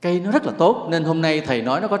 cây nó rất là tốt, nên hôm nay thầy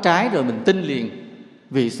nói nó có trái rồi mình tin liền.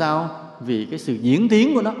 Vì sao? Vì cái sự diễn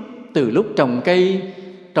tiến của nó. Từ lúc trồng cây,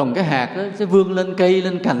 trồng cái hạt đó sẽ vươn lên cây,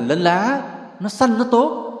 lên cành, lên lá, nó xanh, nó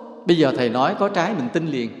tốt. Bây giờ thầy nói có trái mình tin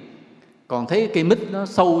liền. Còn thấy cây mít nó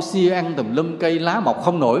sâu xia ăn tùm lum, cây lá mọc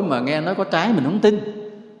không nổi, mà nghe nói có trái mình không tin.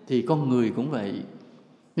 Thì con người cũng vậy.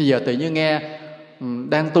 Bây giờ tự nhiên nghe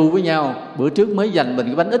đang tu với nhau, bữa trước mới dành mình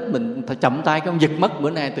cái bánh ít, mình chậm tay cái ông giật mất, bữa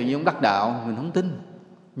nay tự nhiên ông đắc đạo, mình không tin.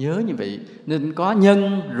 Nhớ như vậy. Nên có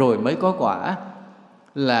nhân rồi mới có quả.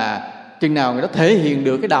 Là chừng nào người đó thể hiện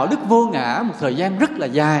được cái đạo đức vô ngã một thời gian rất là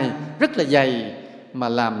dài, rất là dày, mà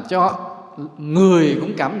làm cho người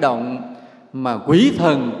cũng cảm động, mà quỷ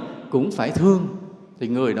thần cũng phải thương, thì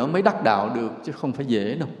người đó mới đắc đạo được, chứ không phải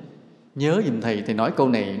dễ đâu. Nhớ giùm thầy nói câu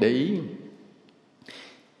này để ý.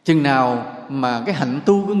 Chừng nào mà cái hạnh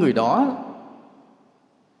tu của người đó,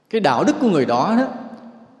 cái đạo đức của người đó,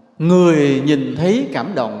 người nhìn thấy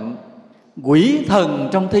cảm động, quỷ thần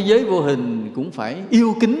trong thế giới vô hình cũng phải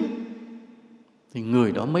yêu kính, thì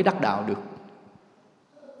người đó mới đắc đạo được,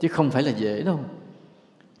 chứ không phải là dễ đâu.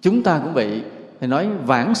 Chúng ta cũng vậy. Thầy nói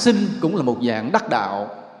vãng sinh cũng là một dạng đắc đạo,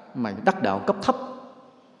 mà đắc đạo cấp thấp,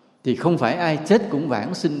 thì không phải ai chết cũng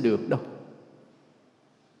vãng sinh được đâu.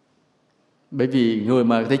 Bởi vì người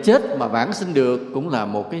mà thấy chết mà vãng sinh được cũng là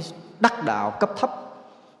một cái đắc đạo cấp thấp.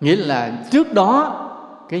 Nghĩa là trước đó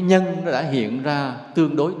cái nhân nó đã hiện ra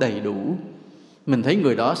tương đối đầy đủ. Mình thấy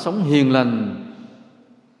người đó sống hiền lành,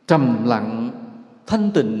 trầm lặng,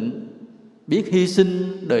 thanh tịnh, biết hy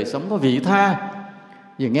sinh, đời sống có vị tha.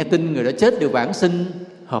 Giờ nghe tin người đã chết được vãng sinh,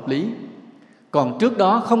 hợp lý. Còn trước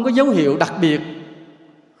đó không có dấu hiệu đặc biệt,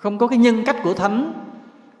 không có cái nhân cách của thánh,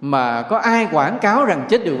 mà có ai quảng cáo rằng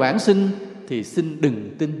chết được vãng sinh, thì xin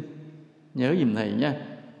đừng tin. Nhớ giùm thầy nha.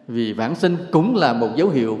 Vì vãng sinh cũng là một dấu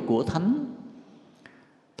hiệu của thánh.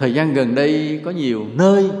 Thời gian gần đây có nhiều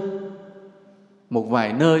nơi, một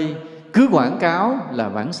vài nơi cứ quảng cáo là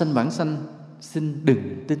vãng sanh, xin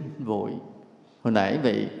đừng tin vội. Hồi nãy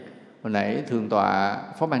vậy, hồi nãy Thượng tọa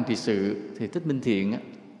Phó Ban Trị sự Thầy Thích Minh Thiện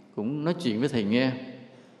cũng nói chuyện với thầy nghe.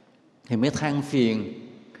 Thầy mới than phiền.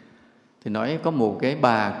 Thì nói có một cái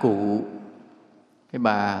bà cụ, cái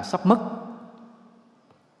bà sắp mất.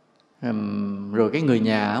 Rồi cái người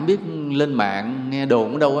nhà không biết lên mạng nghe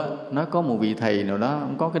đồn ở đâu á, nói có một vị thầy nào đó,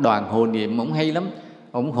 ông có cái đoàn hộ niệm, ông hay lắm.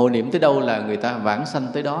 Ông hộ niệm tới đâu là người ta vãng sanh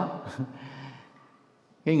tới đó.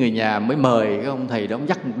 Cái người nhà mới mời cái ông thầy đó, ông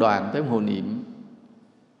dắt một đoàn tới ông hộ niệm.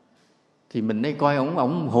 Thì mình đây coi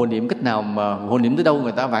ông hộ niệm cách nào mà hộ niệm tới đâu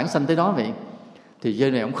người ta vãng sanh tới đó vậy. Thì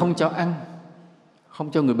giờ này ông không cho ăn,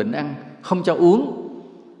 không cho người bệnh ăn, không cho uống,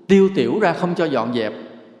 tiêu tiểu ra không cho dọn dẹp.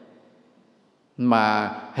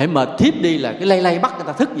 Mà hễ mệt thiếp đi là cái lay bắt người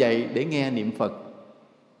ta thức dậy để nghe niệm Phật.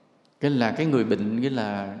 Cái là cái người bệnh, cái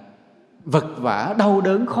là vật vã, đau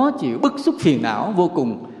đớn, khó chịu, bức xúc, phiền não vô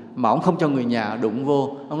cùng, mà ông không cho người nhà đụng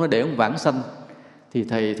vô. Ông nói để ông vãng sanh. Thì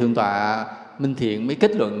thầy Thượng tọa Minh Thiện mới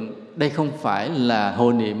kết luận đây không phải là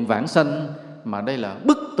hộ niệm vãng sanh, mà đây là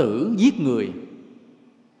bức tử giết người.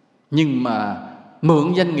 Nhưng mà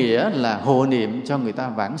mượn danh nghĩa là hộ niệm cho người ta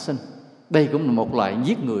vãng sinh. Đây cũng là một loại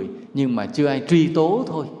giết người, nhưng mà chưa ai truy tố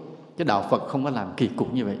thôi. Chứ đạo Phật không có làm kỳ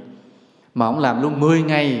cục như vậy. Mà ông làm luôn 10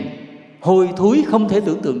 ngày, hôi thối không thể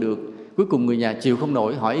tưởng tượng được. Cuối cùng người nhà chịu không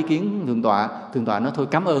nổi, hỏi ý kiến Thượng tọa. Thượng tọa nói thôi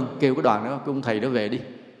cảm ơn, kêu cái đoàn đó, cái ông thầy đó về đi.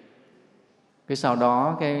 Cái sau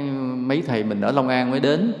đó cái mấy thầy mình ở Long An mới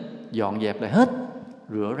đến, dọn dẹp lại hết,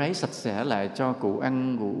 rửa ráy sạch sẽ lại, cho cụ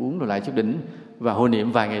ăn, cụ uống rồi lại chút đỉnh. Và hộ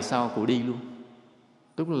niệm vài ngày sau cụ đi luôn.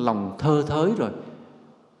 Tức là lòng thơ thới rồi.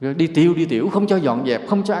 Đi tiểu, không cho dọn dẹp,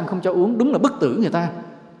 không cho ăn, không cho uống. Đúng là bức tử người ta,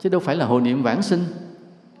 chứ đâu phải là hộ niệm vãng sinh.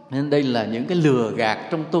 Nên đây là những cái lừa gạt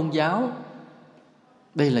trong tôn giáo.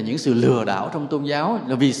 Đây là những sự lừa đảo trong tôn giáo.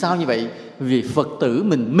 Là vì sao như vậy? Vì Phật tử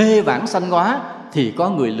mình mê vãng sanh quá thì có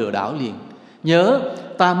người lừa đảo liền. Nhớ,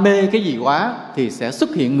 ta mê cái gì quá thì sẽ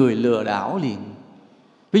xuất hiện người lừa đảo liền.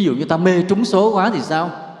 Ví dụ như ta mê trúng số quá thì sao?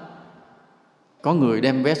 Có người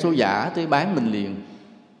đem vé số giả tới bán mình liền.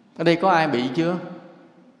 Ở đây có ai bị chưa?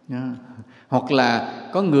 Hoặc là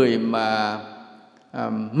có người mà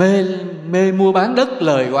mê mua bán đất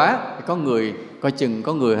lời quá, có người coi chừng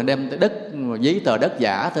có người họ đem tới đất, giấy tờ đất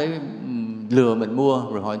giả tới lừa mình mua,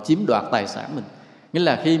 rồi họ chiếm đoạt tài sản mình. Nghĩa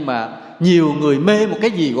là khi mà nhiều người mê một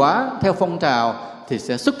cái gì quá theo phong trào thì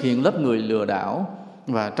sẽ xuất hiện lớp người lừa đảo.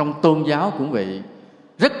 Và trong tôn giáo cũng vậy,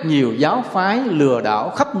 rất nhiều giáo phái lừa đảo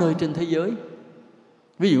khắp nơi trên thế giới.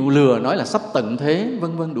 Ví dụ lừa nói là sắp tận thế,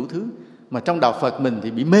 vân vân đủ thứ. Mà trong đạo Phật mình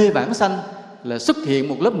thì bị mê vãng sanh, là xuất hiện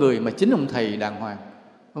một lớp người mà chính ông thầy đàng hoàng,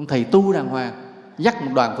 ông thầy tu đàng hoàng, dắt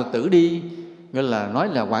một đoàn Phật tử đi, gọi là nói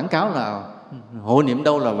là quảng cáo là hộ niệm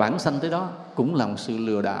đâu là vãng sanh tới đó, cũng là một sự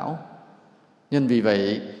lừa đảo. Nên vì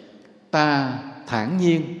vậy ta thản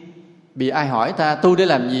nhiên, bị ai hỏi ta tu để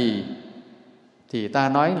làm gì thì ta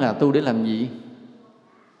nói là tu để làm gì?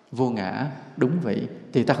 Vô ngã. Đúng vậy,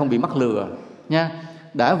 thì ta không bị mắc lừa nha.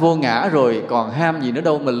 Đã vô ngã rồi còn ham gì nữa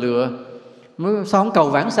đâu mà lừa. Sao không cầu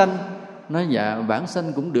vãng sanh? Nói dạ vãng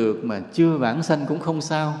sanh cũng được, mà chưa vãng sanh cũng không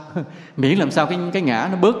sao. Miễn làm sao cái ngã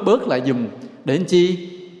nó bớt lại dùm. Để làm chi?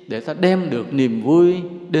 Để ta đem được niềm vui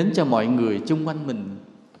đến cho mọi người chung quanh mình.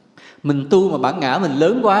 Mình tu mà bản ngã mình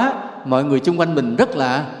lớn quá, mọi người chung quanh mình rất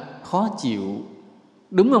là khó chịu.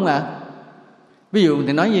 Đúng không ạ? Ví dụ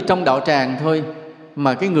thì nói như trong đạo tràng thôi,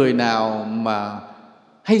 mà cái người nào mà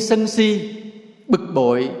hay sân si, bực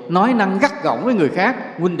bội, nói năng gắt gỏng với người khác,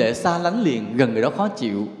 huynh đệ xa lánh liền, gần người đó khó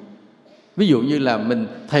chịu. Ví dụ như là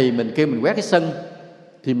thầy mình kêu mình quét cái sân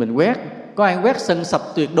thì mình quét. Có ai quét sân sạch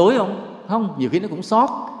tuyệt đối không? Không, nhiều khi nó cũng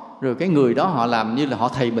sót. Rồi cái người đó họ làm như là họ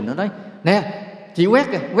thầy mình, nó nói nè chị quét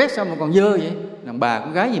kìa, quét sao mà còn dơ vậy? Đàn bà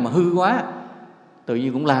con gái gì mà hư quá. Tự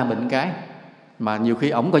nhiên cũng la mình cái. Mà nhiều khi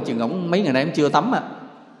ổng coi chừng ổng mấy ngày nay ổng chưa tắm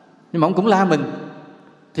nhưng mà ổng cũng la mình.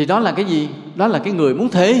 Thì đó là cái gì? Đó là cái người muốn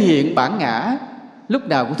thể hiện bản ngã, lúc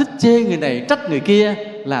nào cũng thích chê người này, trách người kia,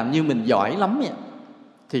 làm như mình giỏi lắm vậy.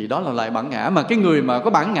 Thì đó là lại bản ngã. Mà cái người mà có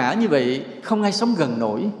bản ngã như vậy không ai sống gần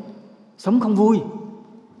nổi, sống không vui.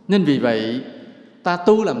 Nên vì vậy ta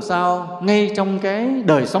tu làm sao ngay trong cái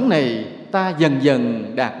đời sống này ta dần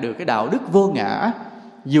dần đạt được cái đạo đức vô ngã.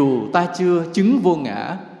 Dù ta chưa chứng vô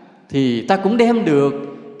ngã thì ta cũng đem được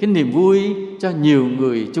cái niềm vui cho nhiều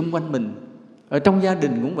người chung quanh mình. Ở trong gia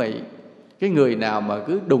đình cũng vậy. Cái người nào mà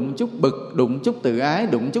cứ đụng chút bực, đụng chút tự ái,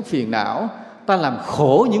 đụng chút phiền não, ta làm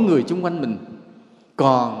khổ những người chung quanh mình.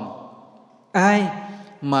 Còn ai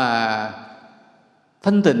mà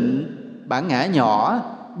thanh tịnh, bản ngã nhỏ,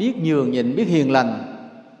 biết nhường nhịn, biết hiền lành,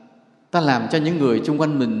 ta làm cho những người chung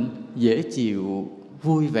quanh mình dễ chịu,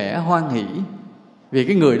 vui vẻ, hoan hỷ. Vì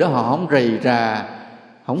cái người đó họ không rầy rà,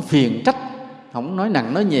 không phiền trách, không nói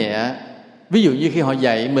nặng nói nhẹ. Ví dụ như khi họ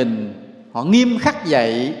dạy mình, họ nghiêm khắc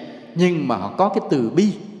dạy, nhưng mà họ có cái từ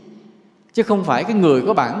bi. Chứ không phải cái người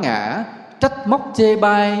có bản ngã trách móc chê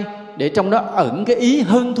bai, để trong đó ẩn cái ý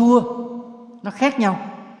hơn thua. Nó khác nhau.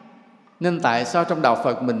 Nên tại sao trong đạo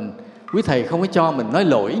Phật mình, quý thầy không có cho mình nói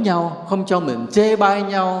lỗi nhau, không cho mình chê bai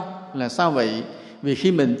nhau? Là sao vậy? Vì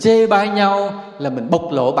khi mình chê bai nhau là mình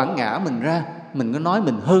bộc lộ bản ngã mình ra. Mình có nói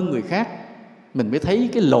mình hơn người khác, mình mới thấy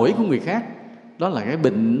cái lỗi của người khác. Đó là cái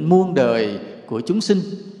bệnh muôn đời của chúng sinh.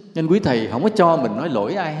 Nên quý thầy không có cho mình nói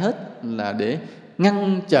lỗi ai hết, là để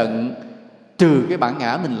ngăn chặn, trừ cái bản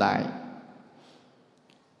ngã mình lại.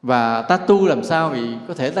 Và ta tu làm sao? Vì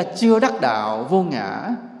có thể ta chưa đắc đạo vô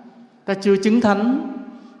ngã, ta chưa chứng thánh,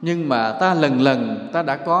 nhưng mà ta lần lần ta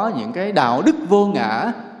đã có những cái đạo đức vô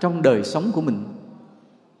ngã trong đời sống của mình.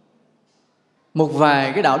 Một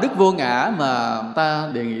vài cái đạo đức vô ngã mà ta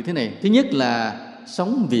đề nghị thế này. Thứ nhất là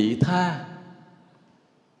sống vị tha.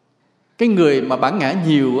 Cái người mà bản ngã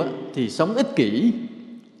nhiều thì sống ích kỷ,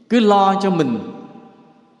 cứ lo cho mình.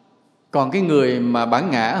 Còn cái người mà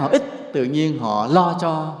bản ngã họ ít, tự nhiên họ lo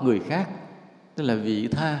cho người khác. Tức là vị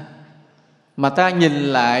tha. Mà ta nhìn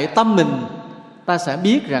lại tâm mình, ta sẽ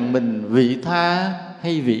biết rằng mình vị tha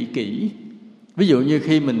hay vị kỷ. Ví dụ như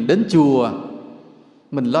khi mình đến chùa,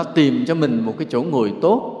 mình lo tìm cho mình một cái chỗ ngồi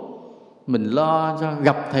tốt, mình lo cho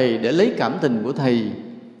gặp thầy để lấy cảm tình của thầy,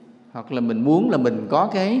 hoặc là mình muốn là mình có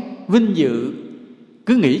cái vinh dự,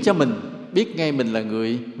 cứ nghĩ cho mình, biết ngay mình là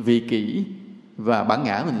người vị kỷ và bản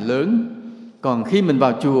ngã mình lớn. Còn khi mình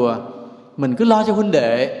vào chùa, mình cứ lo cho huynh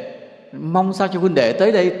đệ, mong sao cho huynh đệ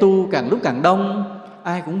tới đây tu càng lúc càng đông,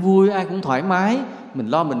 ai cũng vui, ai cũng thoải mái. Mình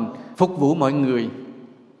lo mình phục vụ mọi người.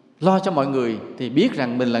 lo cho mọi người thì biết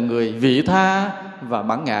rằng mình là người vị tha và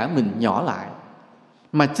bản ngã mình nhỏ lại.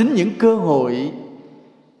 Mà chính những cơ hội,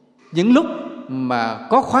 những lúc mà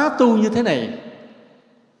có khóa tu như thế này,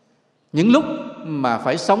 những lúc mà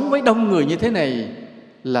phải sống với đông người như thế này,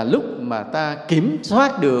 là lúc mà ta kiểm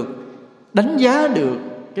soát được, đánh giá được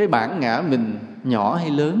cái bản ngã mình nhỏ hay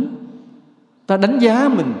lớn. Ta đánh giá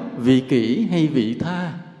mình vị kỷ hay vị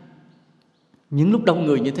tha. Những lúc đông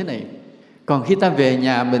người như thế này. Còn khi ta về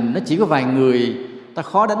nhà mình, nó chỉ có vài người, ta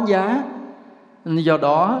khó đánh giá. Do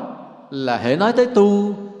đó là hễ nói tới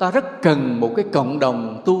tu, ta rất cần một cái cộng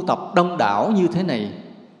đồng tu tập đông đảo như thế này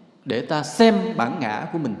để ta xem bản ngã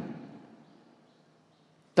của mình.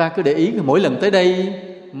 Ta cứ để ý mỗi lần tới đây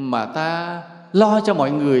mà ta lo cho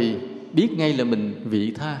mọi người, biết ngay là mình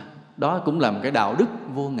vị tha. Đó cũng là một cái đạo đức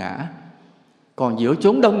vô ngã. Còn giữa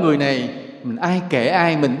chốn đông người này, mình ai kể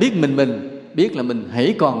ai, mình biết là mình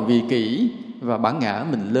hãy còn vị kỷ và bản ngã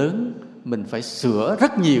mình lớn. Mình phải sửa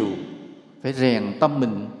rất nhiều, phải rèn tâm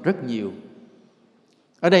mình rất nhiều.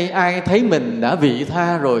 Ở đây ai thấy mình đã vị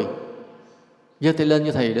tha rồi, giơ tay lên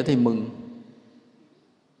cho thầy để thầy mừng.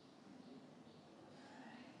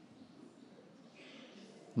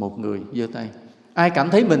 Một người giơ tay. Ai cảm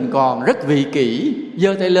thấy mình còn rất vị kỷ,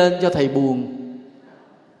 giơ tay lên cho thầy buồn.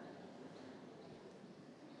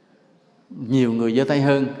 Nhiều người giơ tay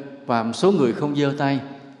hơn. Và một số người không giơ tay.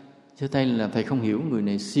 Giơ tay là thầy không hiểu người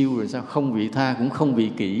này siêu rồi sao, không vị tha cũng không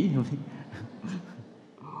vị kỷ.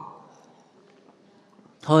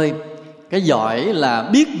 Thôi, cái giỏi là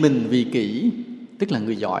biết mình vị kỷ, tức là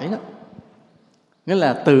người giỏi đó. Nghĩa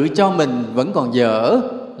là tự cho mình vẫn còn dở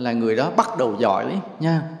là người đó bắt đầu giỏi đấy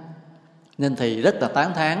nha. Nên thầy rất là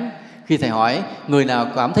tán thán khi thầy hỏi người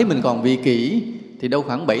nào cảm thấy mình còn vị kỷ, thì đâu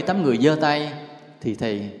khoảng 7-8 người giơ tay, thì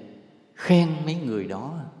thầy khen mấy người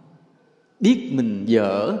đó. Biết mình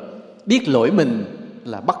dở, biết lỗi mình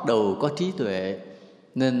là bắt đầu có trí tuệ.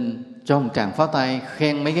 Nên cho một tràng pháo tay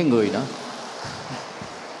khen mấy cái người đó.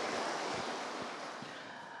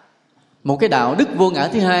 Một cái đạo đức vô ngã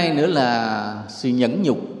thứ hai nữa là sự nhẫn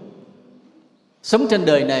nhục. Sống trên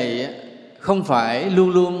đời này không phải luôn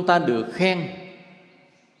luôn ta được khen,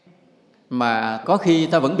 mà có khi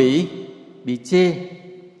ta vẫn bị chê.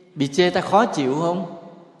 Bị chê ta khó chịu không?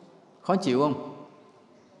 Khó chịu không?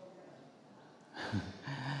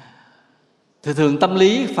 Thường tâm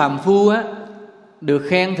lý phàm phu á, được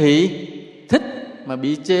khen thì thích, mà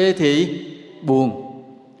bị chê thì buồn.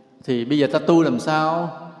 Thì bây giờ ta tu làm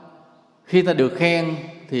sao? Khi ta được khen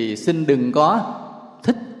thì xin đừng có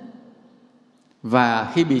thích,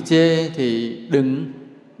 và khi bị chê thì đừng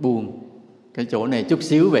buồn. Cái chỗ này chút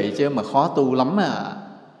xíu vậy chứ mà khó tu lắm à.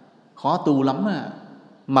 Khó tu lắm à.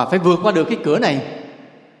 Mà phải vượt qua được cái cửa này,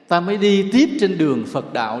 ta mới đi tiếp trên đường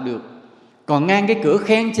Phật đạo được. Còn ngang cái cửa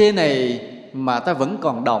khen chê này mà ta vẫn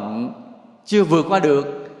còn động, chưa vượt qua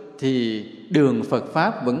được, thì đường Phật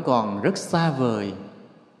Pháp vẫn còn rất xa vời.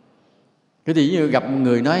 Cái thì như gặp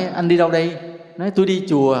người nói anh đi đâu đây? Nói tôi đi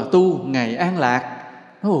chùa tu ngày an lạc.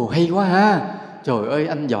 Ồ hay quá ha. Trời ơi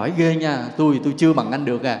anh giỏi ghê nha. Tôi chưa bằng anh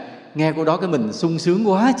được à. Nghe câu đó cái mình sung sướng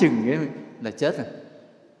quá chừng cái là chết rồi.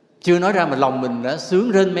 Chưa nói ra mà lòng mình đã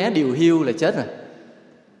sướng rên mé điều hiu là chết rồi.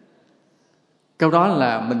 Câu đó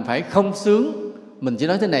là mình phải không sướng. Mình chỉ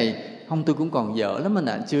nói thế này: không, tôi cũng còn dở lắm anh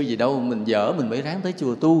ạ. Chưa gì đâu, mình dở mình mới ráng tới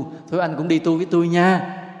chùa tu. Thôi anh cũng đi tu với tôi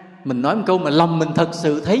nha. Mình nói một câu mà lòng mình thật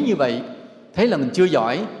sự thấy như vậy, thấy là mình chưa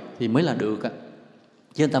giỏi thì mới là được.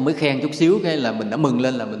 Chứ người ta mới khen chút xíu cái là mình đã mừng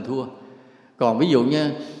lên là mình thua. Còn ví dụ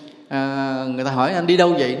như người ta hỏi anh đi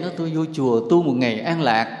đâu vậy? Nó tôi vô chùa tu một ngày an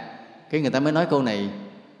lạc. Cái người ta mới nói câu này: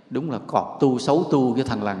 đúng là cọp tu xấu tu, cái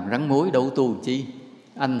thằng lằn rắn mối đâu tu chi.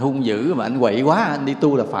 Anh hung dữ mà anh quậy quá, anh đi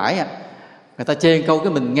tu là phải à. Người ta chê câu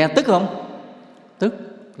cái mình nghe tức không? Tức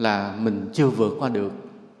là mình chưa vượt qua được.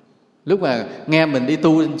 Lúc mà nghe mình đi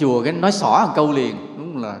tu trên chùa cái nói xỏ một câu liền: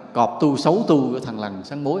 đúng là cọp tu xấu tu, cái thằng lằn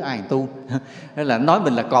rắn mối ai tu. Thế là nói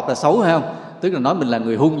mình là cọp là xấu hay không? Tức là nói mình là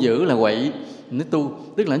người hung dữ là quậy. Nó tu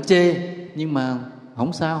tức là nó chê, nhưng mà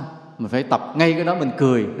không sao, mình phải tập ngay cái đó, mình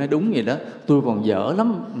cười nói đúng vậy đó, tôi còn dở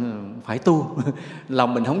lắm, phải tu.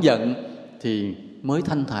 Lòng mình không giận thì mới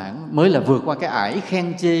thanh thản, mới là vượt qua cái ải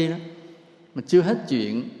khen chê đó. Mà chưa hết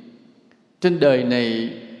chuyện. Trên đời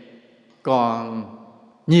này còn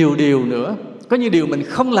nhiều điều nữa. Có những điều mình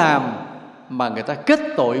không làm mà người ta kết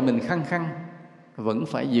tội mình khăng khăng, vẫn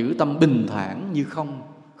phải giữ tâm bình thản như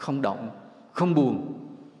không động, không buồn.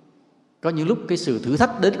 Có những lúc cái sự thử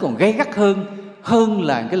thách đến còn gay gắt hơn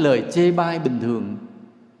là cái lời chê bai bình thường.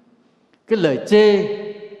 Cái lời chê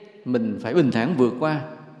mình phải bình thản vượt qua,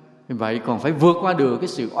 vậy còn phải vượt qua được cái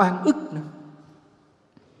sự oan ức nữa.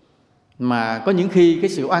 Mà có những khi cái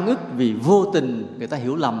sự oan ức vì vô tình người ta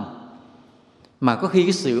hiểu lầm, mà có khi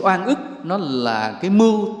cái sự oan ức nó là cái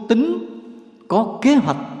mưu tính có kế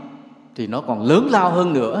hoạch thì nó còn lớn lao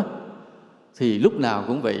hơn nữa. Thì lúc nào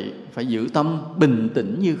cũng vậy, phải giữ tâm bình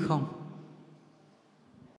tĩnh như không.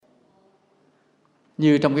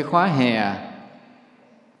 Như trong cái khóa hè,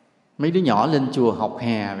 mấy đứa nhỏ lên chùa học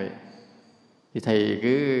hè vậy, thì thầy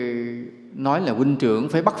cứ nói là huynh trưởng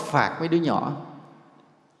phải bắt phạt mấy đứa nhỏ,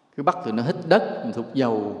 cứ bắt tụi nó hít đất, thục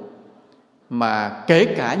dầu, mà kể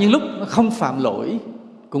cả những lúc nó không phạm lỗi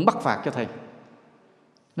cũng bắt phạt cho thầy.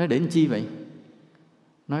 Nói để làm chi vậy?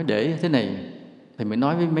 Nói để thế này, thầy mới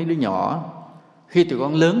nói với mấy đứa nhỏ, khi tụi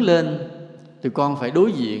con lớn lên, tụi con phải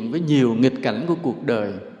đối diện với nhiều nghịch cảnh của cuộc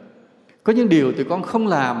đời. Có những điều tụi con không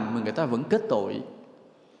làm mà người ta vẫn kết tội.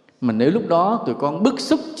 Mà nếu lúc đó tụi con bức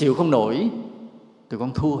xúc chịu không nổi, tụi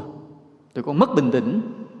con thua, tụi con mất bình tĩnh,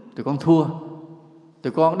 tụi con thua,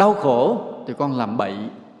 tụi con đau khổ, tụi con làm bậy.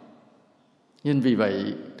 Nên vì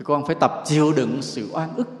vậy tụi con phải tập chịu đựng sự oan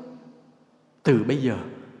ức từ bây giờ.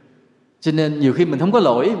 Cho nên nhiều khi mình không có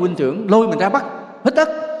lỗi, huynh trưởng lôi mình ra bắt hít đất,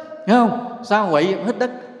 thấy không? Sao vậy? Hít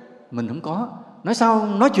đất. Mình không có. Nói sao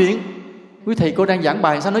nói chuyện? Quý thầy cô đang giảng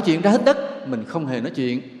bài sao nói chuyện ra hít đất? Mình không hề nói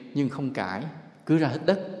chuyện, nhưng không cãi, cứ ra hít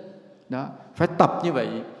đất. Đó, phải tập như vậy,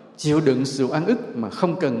 chịu đựng sự oan ức mà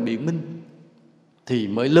không cần biện minh, thì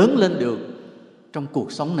mới lớn lên được trong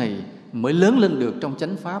cuộc sống này, mới lớn lên được trong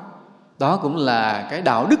chánh pháp. Đó cũng là cái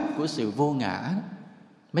đạo đức của sự vô ngã.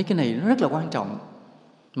 Mấy cái này nó rất là quan trọng.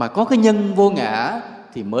 Mà có cái nhân vô ngã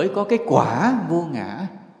thì mới có cái quả vô ngã.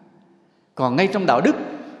 Còn ngay trong đạo đức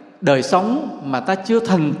đời sống mà ta chưa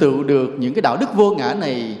thành tựu được những cái đạo đức vô ngã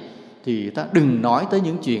này, thì ta đừng nói tới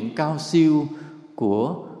những chuyện cao siêu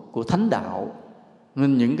của thánh đạo.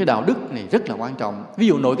 Nên những cái đạo đức này rất là quan trọng. Ví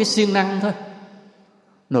dụ nội cái siêng năng thôi,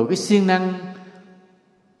 nội cái siêng năng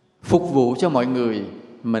phục vụ cho mọi người,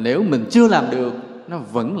 mà nếu mình chưa làm được, nó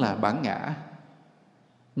vẫn là bản ngã.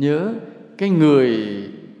 Nhớ, cái người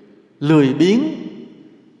lười biếng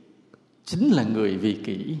chính là người vị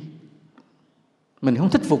kỷ. Mình không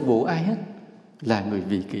thích phục vụ ai hết, là người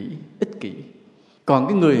vị kỷ, ích kỷ. Còn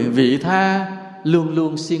cái người vị tha luôn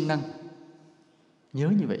luôn siêng năng. Nhớ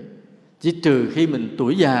như vậy. Chỉ trừ khi mình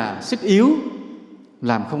tuổi già, sức yếu,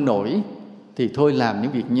 làm không nổi, thì thôi làm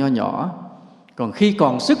những việc nho nhỏ. Còn khi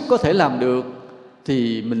còn sức có thể làm được,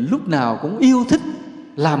 thì mình lúc nào cũng yêu thích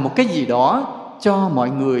làm một cái gì đó cho mọi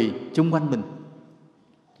người xung quanh mình.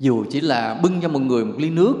 Dù chỉ là bưng cho một người một ly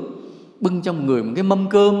nước, bưng cho một người một cái mâm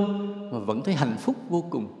cơm, mà vẫn thấy hạnh phúc vô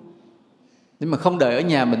cùng. Nhưng mà không đợi ở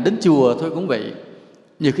nhà mình, đến chùa thôi cũng vậy.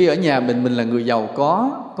 Nhiều khi ở nhà mình là người giàu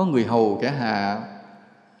có người hầu cả hạ.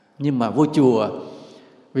 Nhưng mà vô chùa,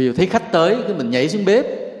 ví dụ thấy khách tới, cái mình nhảy xuống bếp,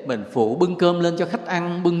 mình phụ bưng cơm lên cho khách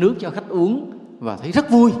ăn, bưng nước cho khách uống, và thấy rất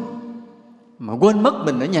vui. Mà quên mất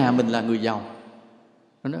mình ở nhà mình là người giàu.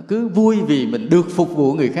 Nó cứ vui vì mình được phục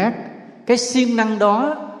vụ người khác. Cái siêng năng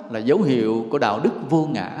đó là dấu hiệu của đạo đức vô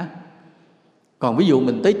ngã. Còn ví dụ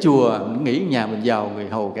mình tới chùa, mình nghĩ nhà mình giàu, người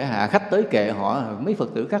hầu cả hạ, khách tới kệ họ, mấy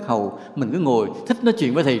Phật tử khác hầu, mình cứ ngồi thích nói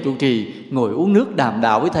chuyện với thầy trụ trì, ngồi uống nước đàm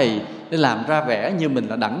đạo với thầy, để làm ra vẻ như mình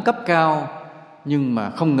là đẳng cấp cao. Nhưng mà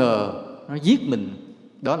không ngờ nó giết mình.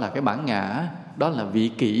 Đó là cái bản ngã, đó là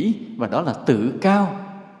vị kỷ, và đó là tự cao,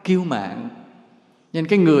 kiêu mạn. Nên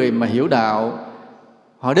cái người mà hiểu đạo,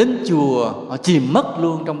 họ đến chùa, họ chìm mất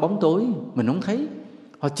luôn trong bóng tối, mình không thấy.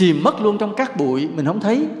 Họ chìm mất luôn trong cát bụi, mình không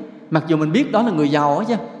thấy. Mặc dù mình biết đó là người giàu á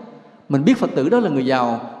chứ, mình biết Phật tử đó là người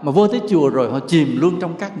giàu, mà vô tới chùa rồi họ chìm luôn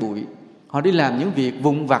trong cát bụi. Họ đi làm những việc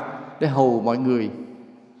vụn vặt để hầu mọi người.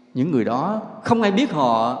 Những người đó không ai biết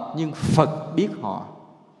họ, nhưng Phật biết họ,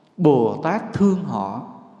 Bồ Tát thương họ.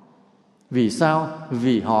 Vì sao?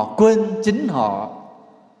 Vì họ quên chính họ.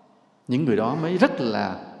 Những người đó mới rất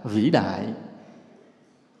là vĩ đại.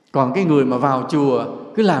 Còn cái người mà vào chùa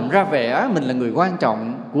cứ làm ra vẻ mình là người quan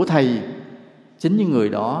trọng của thầy, chính những người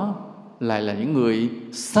đó lại là những người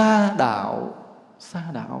xa đạo. Xa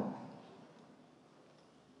đạo.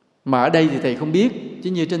 Mà ở đây thì thầy không biết,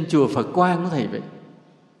 chứ như trên chùa Phật Quang của thầy vậy.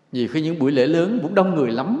 Vì khi những buổi lễ lớn cũng đông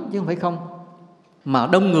người lắm, chứ không phải không. Mà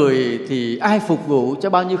đông người thì ai phục vụ cho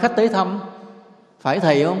bao nhiêu khách tới thăm? Phải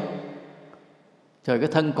thầy không? Trời, cái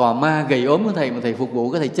thân cò ma gầy ốm của thầy mà thầy phục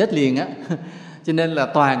vụ cái thầy chết liền á. Cho nên là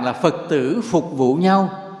toàn là Phật tử phục vụ nhau.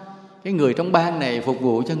 Cái người trong ban này phục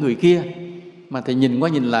vụ cho người kia. Mà thầy nhìn qua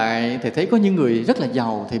nhìn lại, thầy thấy có những người rất là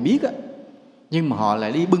giàu, thầy biết á, nhưng mà họ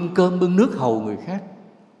lại đi bưng cơm bưng nước hầu người khác.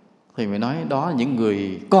 Thầy mới nói đó là những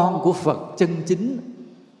người con của Phật chân chính.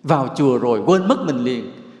 Vào chùa rồi quên mất mình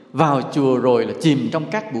liền, vào chùa rồi là chìm trong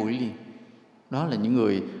cát bụi liền. Đó là những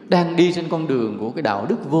người đang đi trên con đường của cái đạo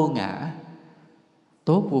đức vô ngã.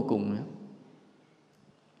 Tốt vô cùng.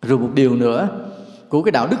 Rồi một điều nữa của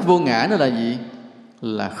cái đạo đức vô ngã đó là gì?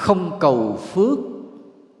 Là không cầu phước.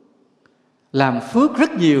 Làm phước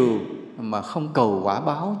rất nhiều mà không cầu quả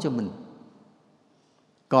báo cho mình.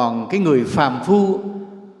 Còn cái người phàm phu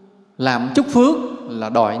làm chút phước là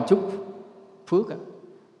đòi một chút phước.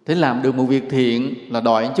 Thế làm được một việc thiện là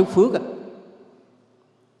đòi một chút phước.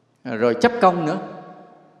 Rồi chấp công nữa.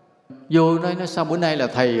 Vô nói sao bữa nay là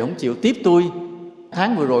thầy không chịu tiếp tôi.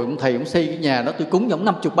 Tháng vừa rồi ông thầy ông xây cái nhà đó, tôi cúng cho ông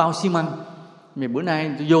 50 bao xi măng. Mà bữa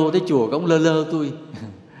nay tôi vô tới chùa ông lơ lơ tôi.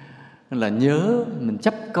 Là nhớ mình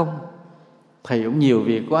chấp công. Thầy ông nhiều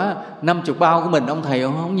việc quá, 50 bao của mình ông thầy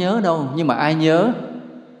ông không nhớ đâu. Nhưng mà ai nhớ?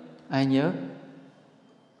 Ai nhớ?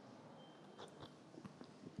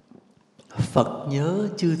 Phật nhớ,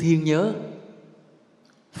 chư thiên nhớ.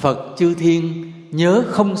 Phật chư thiên nhớ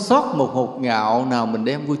không sót một hột gạo nào mình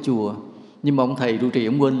đem vô chùa. Nhưng mà ông thầy trụ trì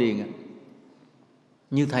ông quên liền.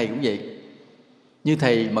 Như thầy cũng vậy. Như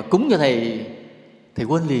thầy mà cúng cho thầy, thầy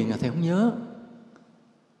quên liền, thầy không nhớ.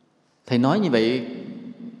 Thầy nói như vậy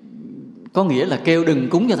có nghĩa là kêu đừng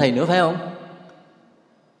cúng cho thầy nữa phải không?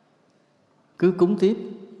 Cứ cúng tiếp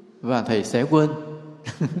và thầy sẽ quên.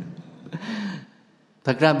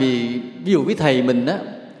 Thật ra ví dụ với thầy mình á,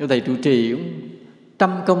 thầy trụ trì cũng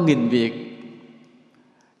trăm công nghìn việc,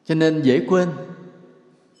 cho nên dễ quên.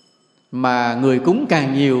 Mà người cúng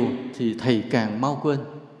càng nhiều thì thầy càng mau quên.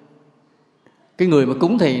 Cái người mà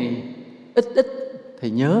cúng thầy ít thầy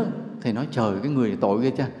nhớ. Thầy nói trời, cái người này tội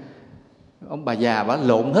ghê cha. Ông bà già bà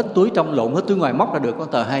lộn hết túi trong lộn hết túi ngoài, móc ra được có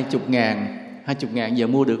tờ 20.000 giờ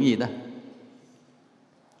mua được cái gì ta?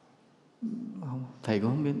 Thầy cũng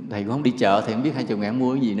không biết, thầy cũng không đi chợ, thầy không biết 20.000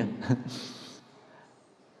 mua cái gì nữa.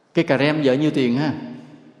 Cái cà rem giờ nhiêu tiền ha?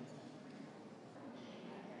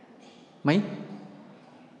 Mấy?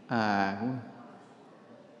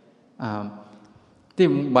 Cái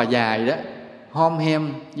bà già đó hom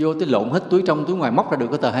hem vô tới lộn hết túi trong túi ngoài, móc ra được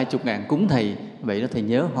có tờ 20.000 cúng thầy. Vậy đó thầy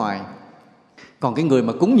nhớ hoài. Còn cái người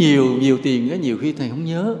mà cúng nhiều tiền đó, nhiều khi thầy không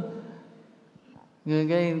nhớ.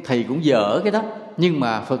 Cái thầy cũng dở cái đó. Nhưng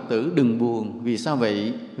mà Phật tử đừng buồn. Vì sao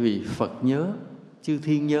vậy? Vì Phật nhớ, chư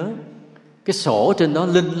thiên nhớ. Cái sổ trên đó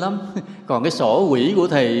linh lắm. Còn cái sổ quỷ của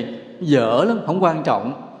thầy dở lắm, không quan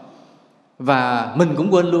trọng. Và mình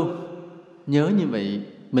cũng quên luôn. Nhớ như vậy,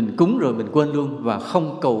 mình cúng rồi mình quên luôn và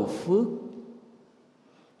không cầu phước.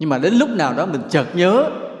 Nhưng mà đến lúc nào đó mình chợt nhớ,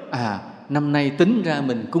 năm nay tính ra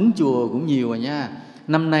mình cúng chùa cũng nhiều rồi nha.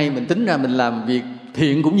 Năm nay mình tính ra mình làm việc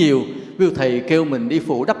thiện cũng nhiều. Ví dụ thầy kêu mình đi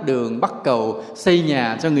phụ đắp đường, bắt cầu, xây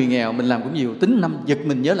nhà cho người nghèo, mình làm cũng nhiều. Tính năm giật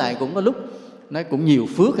mình nhớ lại cũng có lúc nói cũng nhiều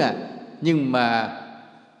phước nhưng mà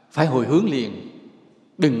phải hồi hướng liền.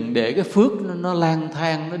 Đừng để cái phước nó lang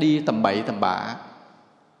thang, nó đi tầm bậy tầm bạ.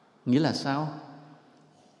 Nghĩa là sao?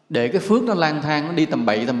 Để cái phước nó lang thang, nó đi tầm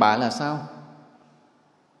bậy tầm bạ là sao?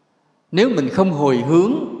 Nếu mình không hồi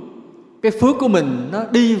hướng, cái phước của mình nó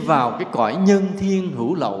đi vào cái cõi nhân thiên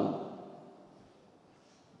hữu lậu.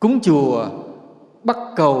 Cúng chùa, bắt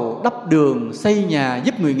cầu, đắp đường, xây nhà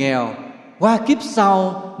giúp người nghèo. Qua kiếp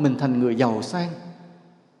sau mình thành người giàu sang,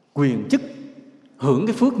 quyền chức, hưởng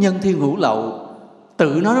cái phước nhân thiên hữu lậu.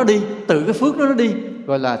 Tự nó đi, tự cái phước nó đi.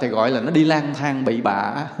 Thầy gọi là nó đi lang thang bậy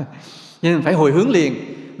bạ. Nên mình phải hồi hướng liền.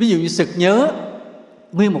 Ví dụ như sực nhớ,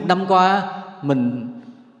 nguyên một năm qua mình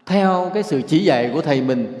theo cái sự chỉ dạy của thầy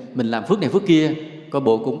mình làm phước này phước kia, coi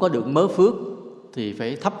bộ cũng có được mớ phước, thì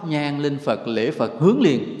phải thắp nhang lên Phật, lễ Phật, hướng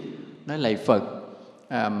liền. Nói lạy Phật,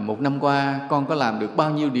 một năm qua con có làm được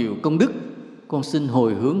bao nhiêu điều công đức, con xin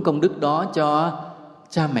hồi hướng công đức đó cho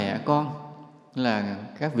cha mẹ con, là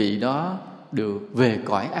các vị đó được về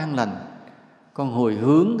cõi an lành. Con hồi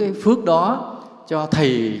hướng cái phước đó cho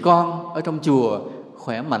thầy con ở trong chùa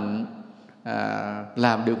khỏe mạnh,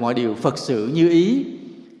 làm được mọi điều Phật sự như ý.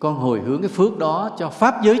 Con hồi hướng cái phước đó cho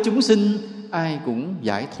pháp giới chúng sinh, ai cũng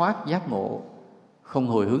giải thoát giác ngộ. Không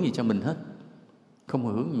hồi hướng gì cho mình hết. Không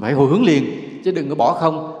hồi hướng, phải hồi hướng liền, chứ đừng có bỏ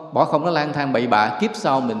không. Bỏ không nó lang thang bậy bạ, kiếp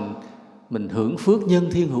sau mình hưởng phước nhân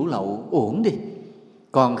thiên hữu lậu uổng đi.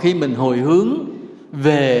 Còn khi mình hồi hướng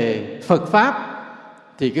về Phật Pháp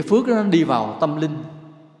thì cái phước đó nó đi vào tâm linh.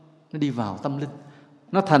 Nó đi vào tâm linh,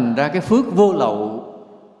 nó thành ra cái phước vô lậu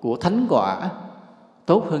của thánh quả,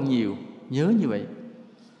 tốt hơn nhiều. Nhớ như vậy.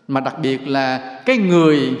 Mà đặc biệt là cái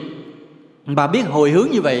người mà biết hồi hướng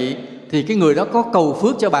như vậy thì cái người đó có cầu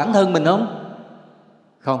phước cho bản thân mình không?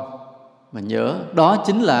 Không. Mà nhớ, đó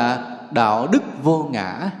chính là đạo đức vô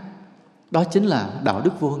ngã. Đó chính là đạo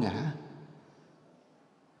đức vô ngã.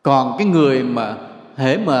 Còn cái người mà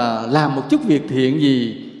hễ mà làm một chút việc thiện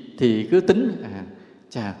gì thì cứ tính,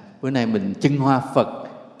 bữa nay mình trưng hoa Phật,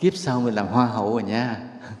 kiếp sau mình làm hoa hậu rồi nha.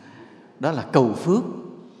 Đó là cầu phước.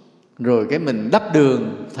 Rồi cái mình đắp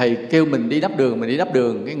đường, thầy kêu mình đi đắp đường, mình đi đắp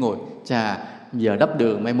đường, cái ngồi chà, giờ đắp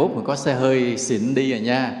đường mai mốt mình có xe hơi xịn đi rồi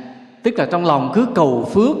nha. Tức là trong lòng cứ cầu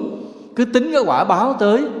phước, cứ tính cái quả báo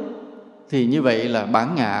tới, thì như vậy là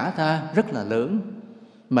bản ngã ta rất là lớn.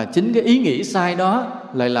 Mà chính cái ý nghĩ sai đó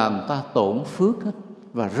lại làm ta tổn phước hết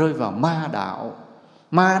và rơi vào ma đạo.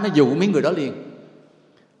 Ma nó dụ mấy người đó liền.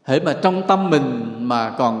 Hễ mà trong tâm mình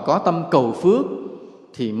mà còn có tâm cầu phước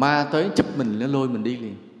thì ma tới chụp mình, nó lôi mình đi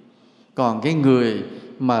liền. Còn cái người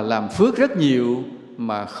mà làm phước rất nhiều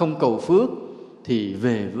mà không cầu phước thì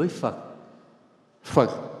về với Phật. Phật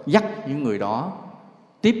dắt những người đó,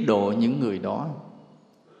 tiếp độ những người đó.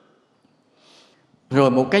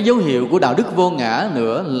 Rồi một cái dấu hiệu của đạo đức vô ngã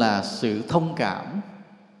nữa là sự thông cảm.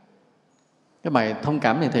 Cái bài thông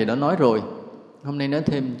cảm này thầy đã nói rồi, hôm nay nói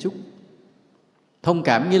thêm một chút. Thông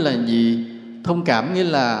cảm nghĩa là gì? Thông cảm nghĩa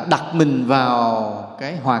là đặt mình vào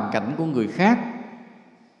cái hoàn cảnh của người khác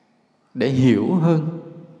để hiểu hơn.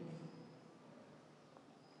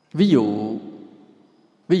 Ví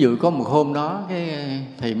dụ có một hôm đó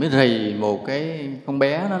thầy mới rầy một cái con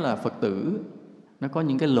bé, đó là Phật tử, nó có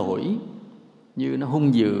những cái lỗi như nó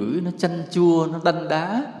hung dữ, nó chanh chua, nó đanh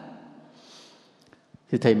đá.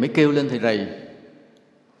 Thì thầy mới kêu lên thầy rầy.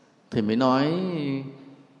 Thầy mới nói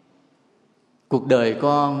cuộc đời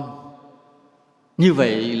con như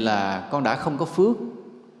vậy là con đã không có phước,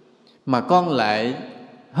 mà con lại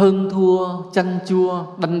hơn thua, chanh chua,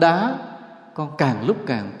 đanh đá, con càng lúc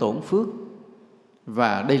càng tổn phước.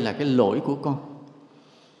 Và đây là cái lỗi của con.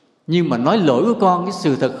 Nhưng mà nói lỗi của con, cái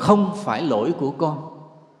sự thật không phải lỗi của con.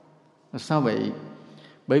 Sao vậy?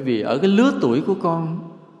 Bởi vì ở cái lứa tuổi của con,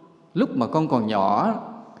 lúc mà con còn nhỏ,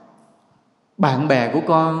 bạn bè của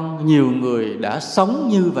con nhiều người đã sống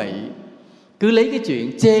như vậy, cứ lấy cái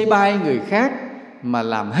chuyện chê bai người khác mà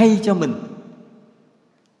làm hay cho mình.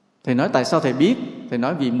 Thầy nói tại sao thầy biết? Thầy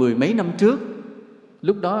nói vì 10 mấy năm trước,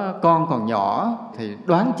 lúc đó con còn nhỏ, thầy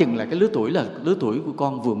đoán chừng là cái lứa tuổi là lứa tuổi của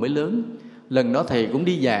con vừa mới lớn. Lần đó thầy cũng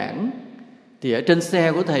đi giảng, thì ở trên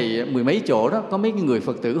xe của thầy 10 mấy chỗ đó, có mấy cái người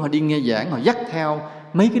Phật tử họ đi nghe giảng, họ dắt theo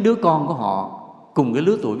mấy cái đứa con của họ cùng cái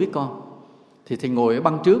lứa tuổi với con. Thì thầy ngồi ở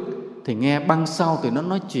băng trước, thầy nghe băng sau tụi nó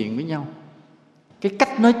nói chuyện với nhau. Cái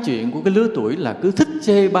cách nói chuyện của cái lứa tuổi là cứ thích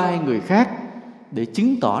chê bai người khác để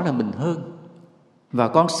chứng tỏ là mình hơn. Và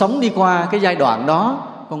con sống đi qua cái giai đoạn đó,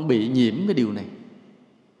 con bị nhiễm cái điều này.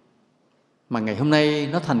 Mà ngày hôm nay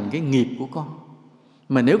nó thành cái nghiệp của con.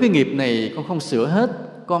 Mà nếu cái nghiệp này con không sửa hết,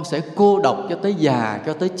 con sẽ cô độc cho tới già,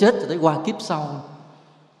 cho tới chết, cho tới qua kiếp sau.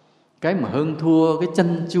 Cái mà hơn thua, cái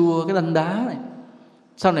chanh chua, cái đanh đá này,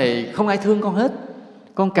 sau này không ai thương con hết.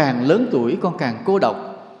 Con càng lớn tuổi con càng cô độc.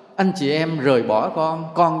 Anh chị em rời bỏ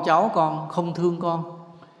con cháu con không thương con.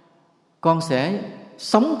 Con sẽ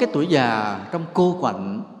sống cái tuổi già trong cô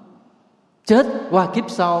quạnh, chết qua kiếp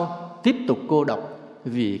sau tiếp tục cô độc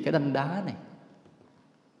vì cái đanh đá này.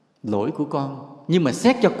 Lỗi của con. Nhưng mà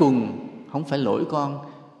xét cho cùng không phải lỗi con,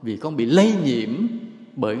 vì con bị lây nhiễm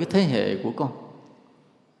bởi cái thế hệ của con.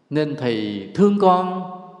 Nên thầy thương con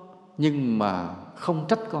nhưng mà không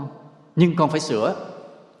trách con. Nhưng con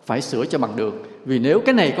phải sửa cho bằng được. Vì nếu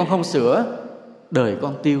cái này con không sửa, đời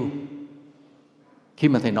con tiêu. Khi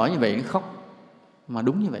mà thầy nói như vậy nó khóc. Mà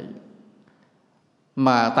đúng như vậy.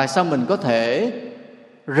 Mà tại sao mình có thể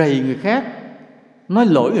rầy người khác, nói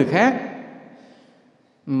lỗi người khác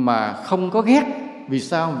mà không có ghét? Vì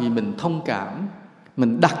sao? Vì mình thông cảm,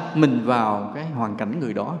 mình đặt mình vào cái hoàn cảnh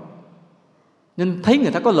người đó. Nên thấy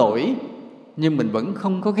người ta có lỗi nhưng mình vẫn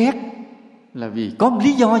không có ghét, là vì có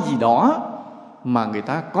lý do gì đó mà người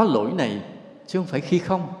ta có lỗi này, chứ không phải khi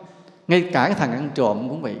không. Ngay cả cái thằng ăn trộm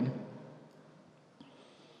cũng vậy nữa.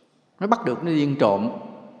 Nó bắt được nó đi ăn trộm,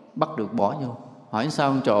 bắt được bỏ vô. Hỏi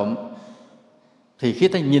sao ăn trộm? Thì khi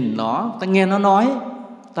ta nhìn nó, ta nghe nó nói,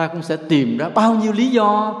 ta cũng sẽ tìm ra bao nhiêu lý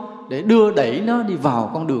do để đưa đẩy nó đi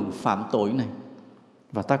vào con đường phạm tội này.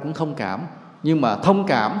 Và ta cũng thông cảm. Nhưng mà thông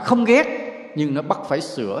cảm không ghét, nhưng nó bắt phải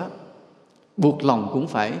sửa. Buộc lòng cũng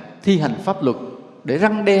phải thi hành pháp luật để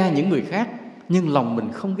răn đe những người khác. Nhưng lòng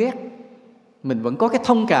mình không ghét. Mình vẫn có cái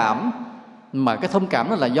thông cảm. Mà cái thông cảm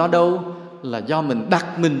đó là do đâu? Là do mình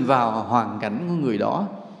đặt mình vào hoàn cảnh của người đó.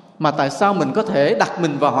 Mà tại sao mình có thể đặt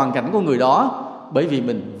mình vào hoàn cảnh của người đó? Bởi vì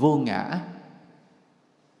mình vô ngã.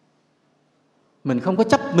 Mình không có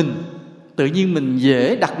chấp mình, tự nhiên mình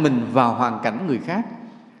dễ đặt mình vào hoàn cảnh người khác.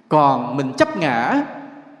 Còn mình chấp ngã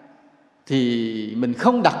thì mình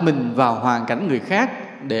không đặt mình vào hoàn cảnh người khác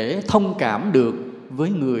để thông cảm được với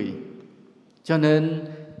người. Cho nên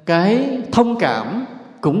cái thông cảm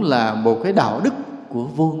cũng là một cái đạo đức của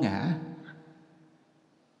vô ngã.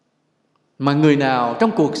 Mà người nào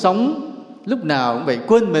trong cuộc sống lúc nào cũng vậy,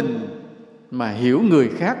 quên mình, mà hiểu người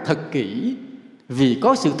khác thật kỹ vì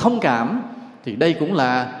có sự thông cảm, thì đây cũng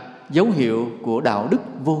là dấu hiệu của đạo đức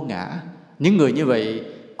vô ngã. Những người như vậy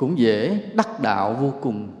cũng dễ đắc đạo vô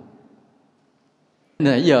cùng.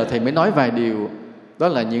 Nãy giờ Thầy mới nói vài điều, đó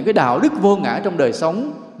là những cái đạo đức vô ngã trong đời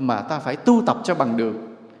sống mà ta phải tu tập cho bằng được.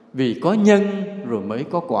 Vì có nhân rồi mới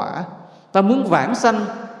có quả. Ta muốn vãng sanh,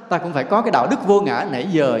 ta cũng phải có cái đạo đức vô ngã nãy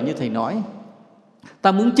giờ như Thầy nói.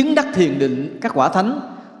 Ta muốn chứng đắc thiền định các quả thánh,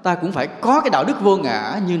 ta cũng phải có cái đạo đức vô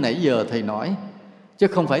ngã như nãy giờ Thầy nói. Chứ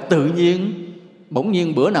không phải tự nhiên bỗng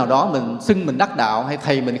nhiên bữa nào đó mình xưng mình đắc đạo, hay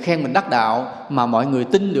thầy mình khen mình đắc đạo mà mọi người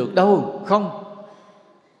tin được đâu. Không.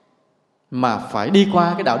 Mà phải đi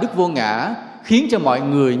qua cái đạo đức vô ngã, khiến cho mọi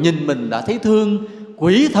người nhìn mình đã thấy thương,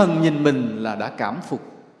 quỷ thần nhìn mình là đã cảm phục,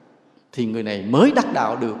 thì người này mới đắc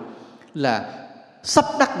đạo được. Là sắp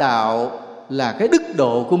đắc đạo là cái đức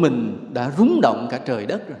độ của mình đã rúng động cả trời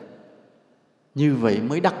đất rồi. Như vậy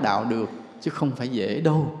mới đắc đạo được, chứ không phải dễ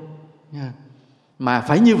đâu nha. Mà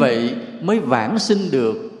phải như vậy mới vãng sinh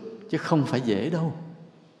được, chứ không phải dễ đâu.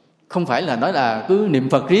 Không phải là nói là cứ niệm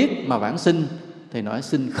Phật riết mà vãng sinh. Thầy nói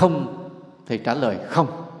sinh không, Thầy trả lời không.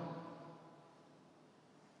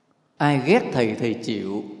 Ai ghét Thầy, Thầy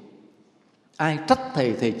chịu. Ai trách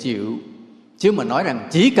Thầy, Thầy chịu. Chứ mà nói rằng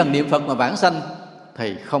chỉ cần niệm Phật mà vãng sanh,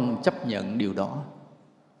 Thầy không chấp nhận điều đó.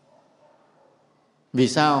 Vì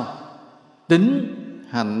sao? Tín,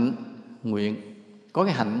 hạnh, nguyện. Có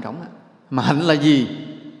cái hạnh trong đó. Mà hạnh là gì?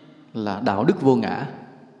 Là đạo đức vô ngã.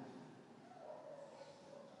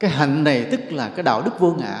 Cái hạnh này tức là cái đạo đức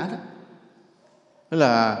vô ngã đó. Tức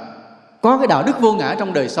là có cái đạo đức vô ngã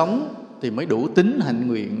trong đời sống thì mới đủ tín hạnh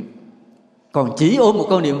nguyện. Còn chỉ ôm một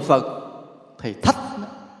câu niệm Phật, Thầy thách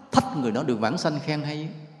người đó được vãng sanh khen hay.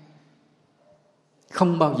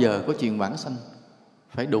 Không bao giờ có chuyện vãng sanh.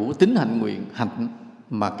 Phải đủ tín hạnh nguyện, hạnh,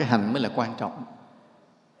 mà cái hạnh mới là quan trọng.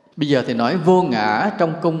 Bây giờ Thầy nói vô ngã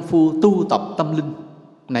trong công phu tu tập tâm linh.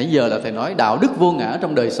 Nãy giờ là Thầy nói đạo đức vô ngã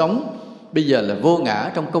trong đời sống, bây giờ là vô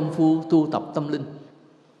ngã trong công phu tu tập tâm linh.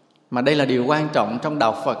 Mà đây là điều quan trọng trong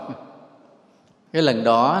đạo Phật. Cái lần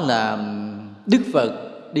đó là Đức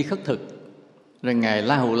Phật đi khất thực, rồi Ngài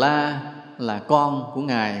La Hầu La là con của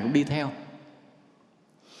Ngài cũng đi theo.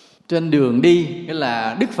 Trên đường đi, cái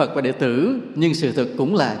là Đức Phật và đệ tử, nhưng sự thực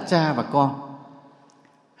cũng là cha và con.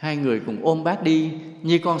 Hai người cùng ôm bát đi,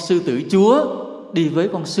 như con sư tử chúa đi với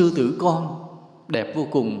con sư tử con, đẹp vô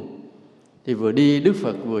cùng. Thì vừa đi Đức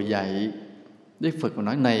Phật vừa dạy. Đức Phật vừa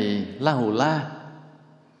nói: này La Hầu La,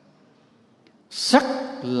 sắc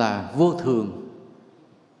là vô thường.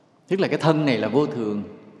 Tức là cái thân này là vô thường,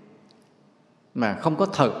 mà không có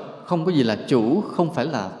thật, không có gì là chủ, không phải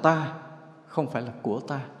là ta, không phải là của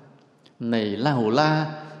ta. Này La Hầu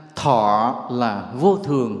La, thọ là vô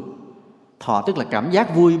thường. Thọ tức là cảm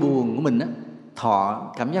giác vui buồn của mình á.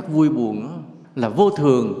 Thọ, cảm giác vui buồn đó, là vô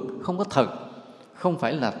thường, không có thật, không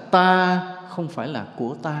phải là ta, không phải là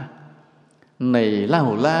của ta. Này La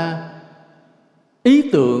Hầu La, ý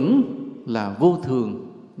tưởng là vô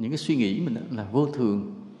thường. Những cái suy nghĩ mình là vô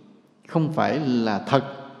thường, không phải là thật,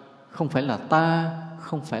 không phải là ta,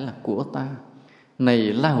 không phải là của ta. Này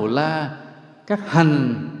La Hầu La, các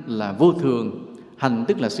hành là vô thường. Hành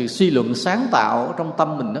tức là sự suy luận sáng tạo trong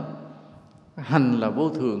tâm mình đó. Hành là vô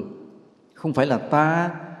thường, không phải là ta,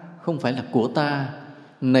 không phải là của ta.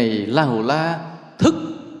 Này La Hầu La, thức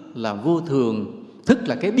là vô thường. Thức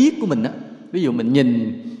là cái biết của mình đó. Ví dụ mình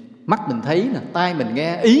nhìn, mắt mình thấy, tai mình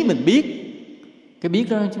nghe, ý mình biết. Cái biết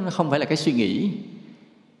đó chứ không phải là cái suy nghĩ.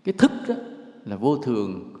 Cái thức đó là vô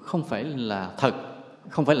thường, không phải là thật,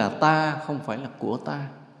 không phải là ta, không phải là của ta.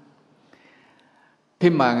 Khi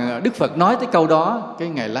mà Đức Phật nói tới câu đó, cái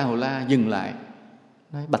Ngài La Hầu La dừng lại,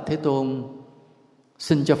 nói: bạch Thế Tôn,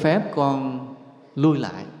 xin cho phép con lui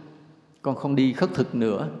lại, con không đi khất thực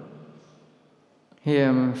nữa. Thì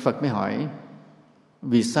Phật mới hỏi: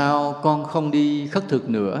 vì sao con không đi khất thực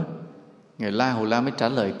nữa? Ngài La Hầu La mới trả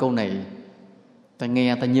lời câu này, ta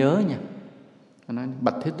nghe ta nhớ nha. Ta nói: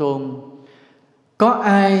 bạch Thế Tôn, có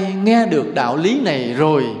ai nghe được đạo lý này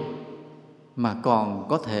rồi mà còn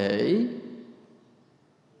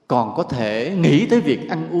có thể nghĩ tới việc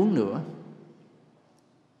ăn uống nữa,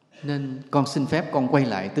 nên con xin phép con quay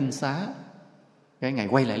lại tinh xá. Cái Ngài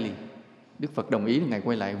quay lại liền. Đức Phật đồng ý là Ngài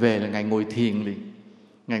quay lại. Về là Ngài ngồi thiền liền.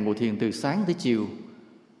 Ngài ngồi thiền từ sáng tới chiều,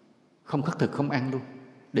 không khất thực, không ăn luôn,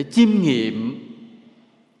 để chiêm nghiệm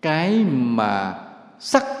cái mà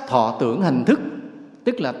sắc thọ tưởng hành thức.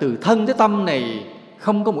 Tức là từ thân tới tâm này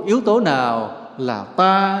không có một yếu tố nào là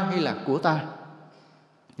ta hay là của ta.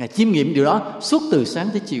 Ngài chiêm nghiệm điều đó suốt từ sáng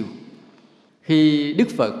tới chiều. Khi Đức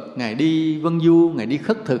Phật Ngài đi vân du, Ngài đi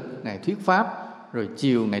khất thực, Ngài thuyết pháp, rồi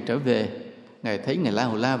chiều Ngài trở về, Ngài thấy Ngài La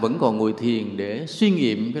Hầu La vẫn còn ngồi thiền để suy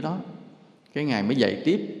nghiệm cái đó. Cái Ngài mới dạy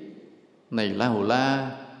tiếp: này La Hầu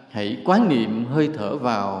La, hãy quán niệm hơi thở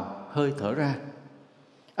vào, hơi thở ra.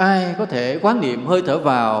 Ai có thể quán niệm hơi thở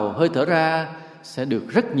vào, hơi thở ra sẽ được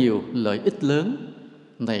rất nhiều lợi ích lớn.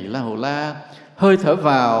 Này La Hầu La, hơi thở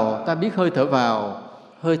vào ta biết hơi thở vào,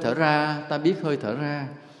 hơi thở ra ta biết hơi thở ra.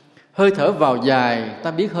 Hơi thở vào dài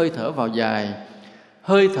ta biết hơi thở vào dài,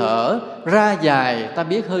 hơi thở ra dài ta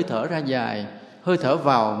biết hơi thở ra dài. Hơi thở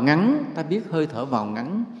vào ngắn ta biết hơi thở vào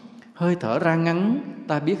ngắn, hơi thở ra ngắn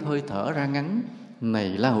ta biết hơi thở ra ngắn. Này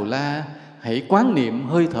La Hầu La, hãy quán niệm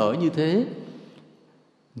hơi thở như thế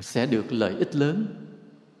sẽ được lợi ích lớn.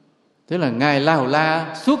 Thế là Ngài La Hầu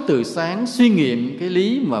La suốt từ sáng suy nghiệm cái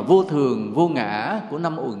lý mà vô thường, vô ngã của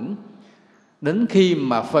năm uẩn. Đến khi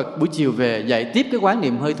mà Phật buổi chiều về dạy tiếp cái quán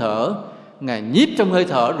niệm hơi thở, Ngài nhiếp trong hơi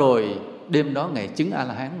thở rồi đêm đó Ngài chứng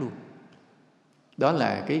A-la-hán luôn. Đó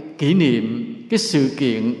là cái kỷ niệm, cái sự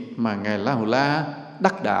kiện mà Ngài La Hầu La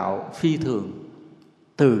đắc đạo phi thường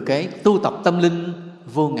từ cái tu tập tâm linh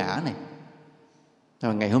vô ngã này.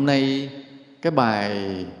 Rồi ngày hôm nay cái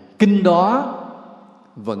bài kinh đó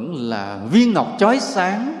vẫn là viên ngọc chói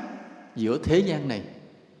sáng giữa thế gian này,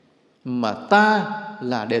 mà ta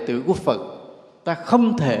là đệ tử của Phật, ta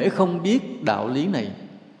không thể không biết đạo lý này.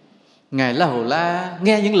 Ngài La Hầu La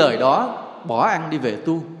nghe những lời đó bỏ ăn đi về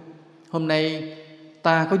tu. Hôm nay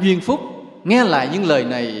ta có duyên phúc nghe lại những lời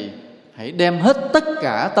này, hãy đem hết tất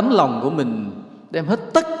cả tấm lòng của mình, đem hết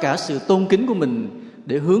tất cả sự tôn kính của mình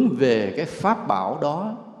để hướng về cái pháp bảo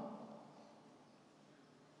đó.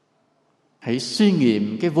 Hãy suy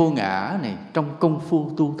nghiệm cái vô ngã này trong công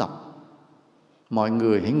phu tu tập. Mọi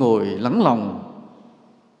người hãy ngồi lắng lòng,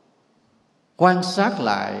 quan sát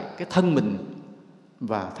lại cái thân mình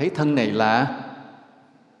và thấy thân này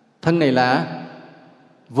là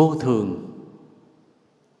vô thường.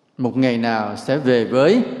 Một ngày nào sẽ về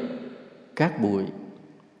với cát bụi.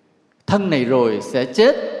 Thân này rồi sẽ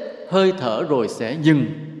chết, hơi thở rồi sẽ dừng.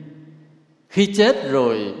 Khi chết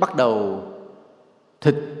rồi bắt đầu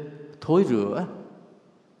thịt thối rữa,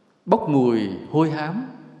 bốc mùi hôi hám,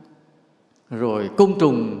 rồi côn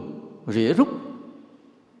trùng rỉa rúc.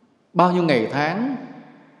 Bao nhiêu ngày tháng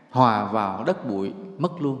hòa vào đất bụi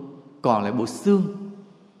mất luôn, còn lại bộ xương.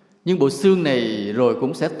 Nhưng bộ xương này rồi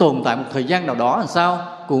cũng sẽ tồn tại một thời gian nào đó, làm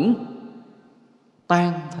sao cũng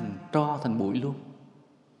tan thành tro, thành bụi luôn.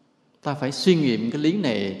 Ta phải suy nghiệm cái lý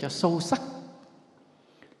này cho sâu sắc.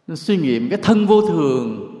 Suy nghiệm cái thân vô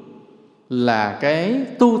thường là cái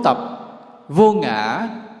tu tập vô ngã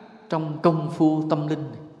trong công phu tâm linh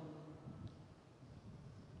này.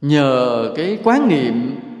 Nhờ cái quán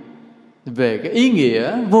niệm về cái ý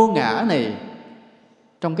nghĩa vô ngã này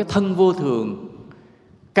trong cái thân vô thường,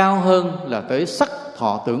 cao hơn là tới sắc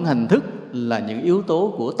thọ tưởng hành thức là những yếu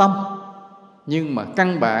tố của tâm, nhưng mà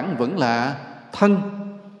căn bản vẫn là thân.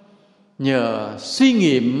 Nhờ suy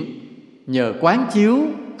nghiệm, nhờ quán chiếu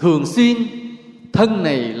thường xuyên thân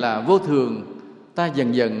này là vô thường, ta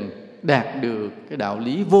dần dần đạt được cái đạo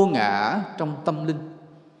lý vô ngã trong tâm linh.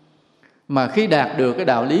 Mà khi đạt được cái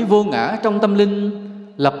đạo lý vô ngã trong tâm linh,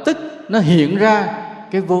 lập tức nó hiện ra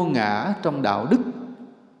cái vô ngã trong đạo đức.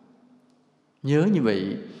 Nhớ như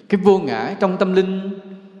vậy, cái vô ngã trong tâm linh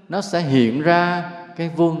nó sẽ hiện ra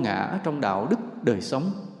cái vô ngã trong đạo đức đời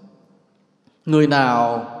sống. Người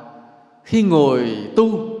nào khi ngồi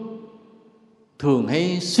tu thường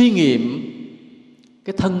hay suy nghiệm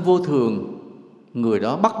cái thân vô thường, người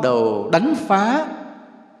đó bắt đầu đánh phá,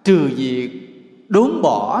 trừ diệt, đốn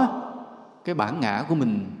bỏ cái bản ngã của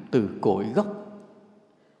mình từ cội gốc.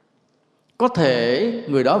 Có thể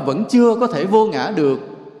người đó vẫn chưa có thể vô ngã được,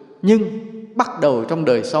 nhưng bắt đầu trong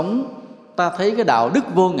đời sống ta thấy cái đạo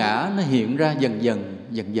đức vô ngã nó hiện ra dần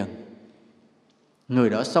dần. Người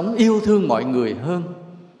đó sống yêu thương mọi người hơn,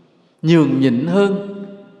 nhường nhịn hơn,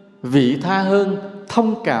 vị tha hơn,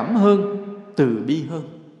 thông cảm hơn, từ bi hơn.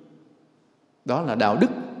 Đó là đạo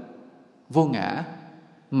đức vô ngã.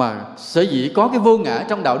 Mà sở dĩ có cái vô ngã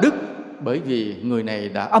trong đạo đức, bởi vì người này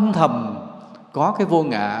đã âm thầm có cái vô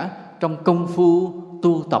ngã trong công phu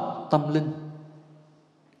tu tập tâm linh.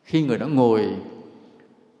 Khi người đó ngồi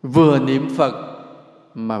vừa niệm Phật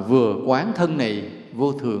mà vừa quán thân này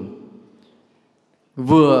vô thường,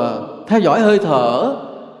 vừa theo dõi hơi thở,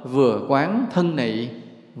 vừa quán thân này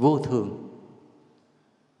vô thường.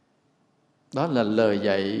 Đó là lời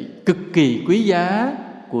dạy cực kỳ quý giá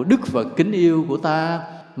của Đức Phật kính yêu của ta,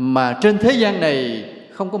 mà trên thế gian này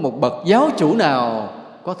không có một bậc giáo chủ nào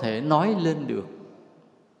có thể nói lên được.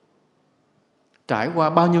 Trải qua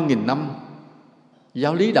bao nhiêu nghìn năm,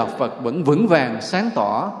 giáo lý đạo Phật vẫn vững vàng sáng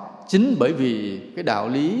tỏ, chính bởi vì cái đạo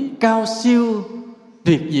lý cao siêu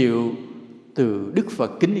tuyệt diệu từ Đức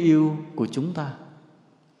Phật kính yêu của chúng ta.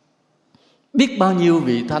 Biết bao nhiêu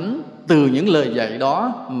vị thánh từ những lời dạy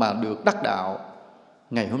đó mà được đắc đạo.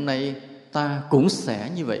 Ngày hôm nay ta cũng sẽ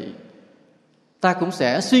như vậy. Ta cũng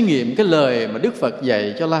sẽ suy nghiệm cái lời mà Đức Phật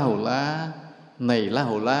dạy cho La Hầu La. Này La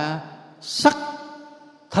Hầu La, sắc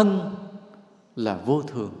thân là vô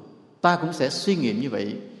thường. Ta cũng sẽ suy nghiệm như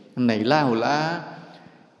vậy. Này La Hầu La,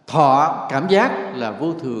 thọ cảm giác là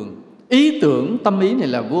vô thường, ý tưởng tâm ý này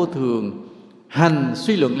là vô thường, hành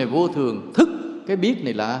suy luận là vô thường, thức cái biết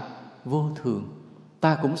này là vô thường.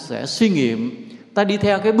 Ta cũng sẽ suy nghiệm, ta đi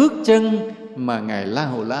theo cái bước chân mà Ngài La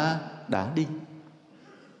Hầu La đã đi,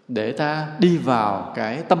 để ta đi vào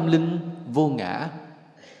cái tâm linh vô ngã.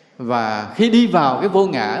 Và khi đi vào cái vô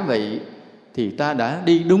ngã vậy thì ta đã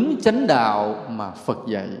đi đúng chánh đạo mà Phật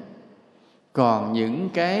dạy. Còn những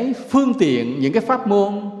cái phương tiện, những cái pháp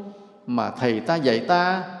môn mà Thầy ta dạy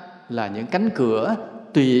ta là những cánh cửa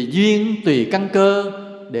tùy duyên, tùy căn cơ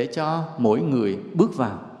để cho mỗi người bước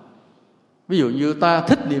vào. Ví dụ như ta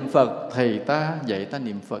thích niệm Phật, Thầy ta dạy ta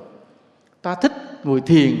niệm Phật. Ta thích ngồi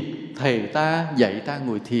thiền, Thầy ta dạy ta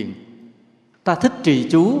ngồi thiền. Ta thích trì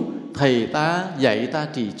chú, Thầy ta dạy ta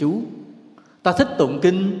trì chú. Ta thích tụng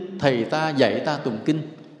kinh, Thầy ta dạy ta tụng kinh.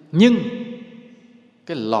 Nhưng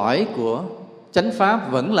cái lõi của chánh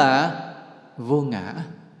pháp vẫn là vô ngã.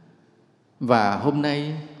 Và hôm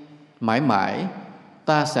nay mãi mãi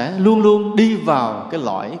ta sẽ luôn luôn đi vào cái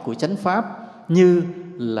lõi của chánh pháp, như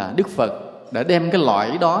là Đức Phật đã đem cái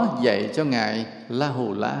lõi đó dạy cho Ngài La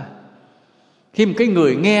Hầu La. Khi một cái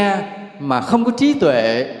người nghe mà không có trí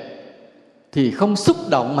tuệ thì không xúc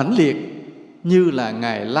động mãnh liệt như là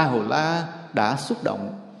Ngài La Hầu La đã xúc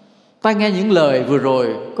động. Ta nghe những lời vừa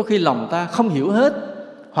rồi, có khi lòng ta không hiểu hết,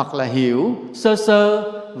 hoặc là hiểu sơ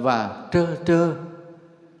sơ và trơ trơ.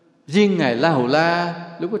 Riêng Ngài La Hầu La,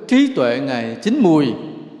 lúc có trí tuệ Ngài chín mùi,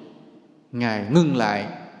 Ngài ngưng lại: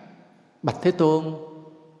 Bạch Thế Tôn,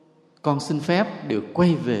 con xin phép được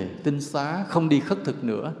quay về tinh xá, không đi khất thực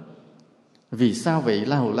nữa. Vì sao vậy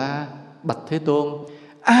La Hầu La? Bạch Thế Tôn,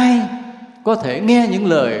 ai có thể nghe những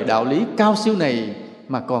lời đạo lý cao siêu này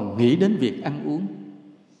mà còn nghĩ đến việc ăn uống?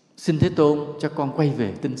 Xin Thế Tôn cho con quay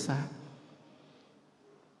về tinh xá.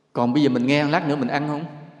 Còn bây giờ mình nghe lát nữa mình ăn không?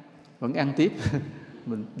 Vẫn ăn tiếp.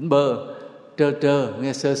 Mình đánh bơ, trơ trơ,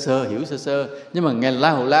 nghe sơ sơ, hiểu sơ sơ. Nhưng mà Ngài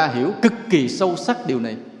La Hầu La hiểu cực kỳ sâu sắc điều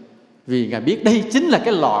này. Vì Ngài biết đây chính là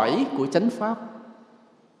cái lõi của chánh pháp.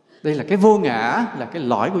 Đây là cái vô ngã, là cái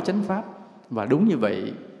lõi của chánh pháp. Và đúng như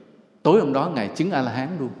vậy, tối hôm đó Ngài chứng A-la-hán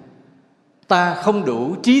luôn. Ta không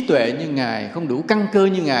đủ trí tuệ như Ngài, không đủ căn cơ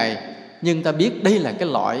như Ngài, nhưng ta biết đây là cái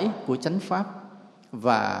lõi của chánh pháp.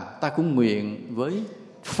 Và ta cũng nguyện với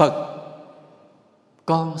Phật,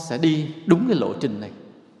 con sẽ đi đúng cái lộ trình này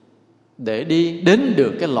để đi đến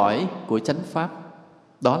được cái lõi của chánh pháp,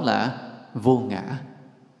 đó là vô ngã.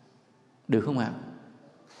 Được không ạ?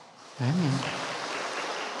 Ráng nha.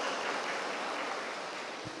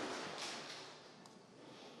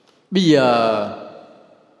 Bây giờ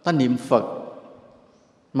ta niệm Phật,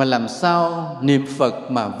 mà làm sao niệm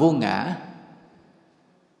Phật mà vô ngã?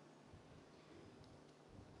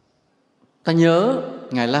 Ta nhớ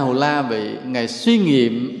Ngài La Hầu La vậy, Ngài suy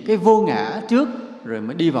nghiệm cái vô ngã trước rồi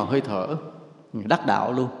mới đi vào hơi thở, Ngài đắc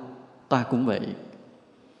đạo luôn. Ta cũng vậy.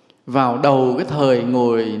 Vào đầu cái thời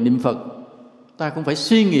ngồi niệm Phật, ta cũng phải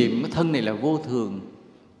suy nghiệm cái thân này là vô thường,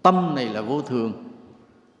 tâm này là vô thường,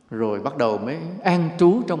 rồi bắt đầu mới an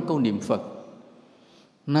trú trong câu niệm Phật.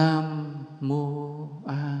 Nam Mô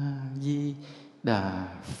A Di Đà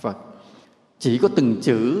Phật. Chỉ có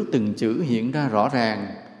từng chữ hiện ra rõ ràng,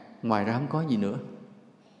 ngoài ra không có gì nữa.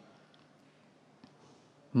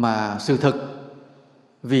 Mà sự thật,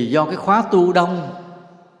 vì do cái khóa tu đông,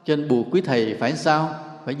 cho nên buộc quý thầy phải sao?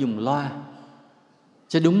 Phải dùng loa.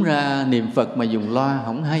 Chứ đúng ra niệm Phật mà dùng loa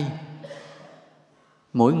không hay.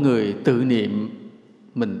 Mỗi người tự niệm,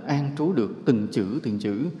 mình an trú được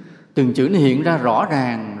từng chữ nó hiện ra rõ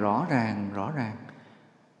ràng.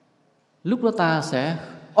 Lúc đó ta sẽ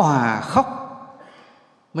òa khóc,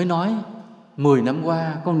 mới nói 10 năm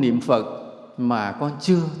qua con niệm Phật mà con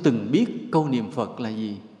chưa từng biết câu niệm Phật là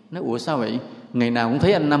gì. Nói ủa sao vậy? Ngày nào cũng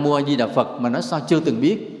thấy anh Nam Mô A Di Đà Phật mà nói sao chưa từng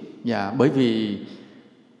biết? Dạ bởi vì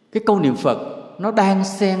cái câu niệm Phật nó đang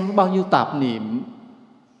xen bao nhiêu tạp niệm,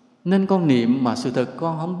 nên con niệm mà sự thật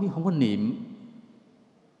con không có niệm.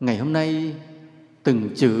 Ngày hôm nay từng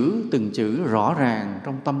chữ rõ ràng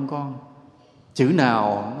trong tâm con. Chữ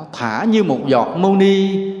nào nó thả như một giọt mâu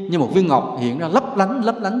ni, như một viên ngọc hiện ra lấp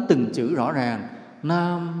lánh từng chữ rõ ràng.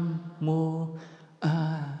 Nam Mô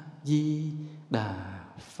A Di Đà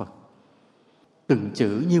Phật. Từng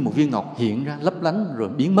chữ như một viên ngọc hiện ra lấp lánh rồi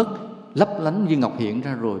biến mất, lấp lánh viên ngọc hiện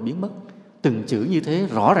ra rồi biến mất. Từng chữ như thế,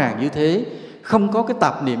 rõ ràng như thế, không có cái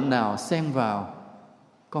tạp niệm nào xen vào.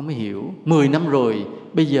 Con mới hiểu, 10 năm rồi,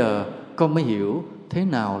 bây giờ con mới hiểu thế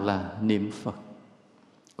nào là niệm Phật.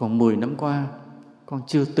 Còn 10 năm qua, con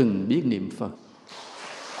chưa từng biết niệm Phật.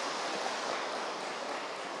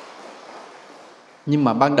 Nhưng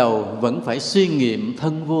mà ban đầu vẫn phải suy nghiệm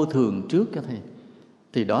thân vô thường trước cho thầy.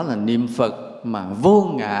 Thì đó là niệm Phật mà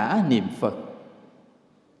vô ngã niệm Phật.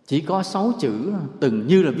 Chỉ có 6 chữ, từng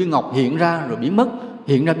như là viên ngọc hiện ra rồi biến mất,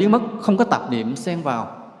 hiện ra biến mất, không có tạp niệm xen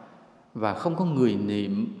vào. Và không có người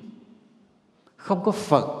niệm, không có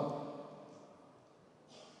Phật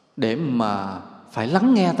để mà phải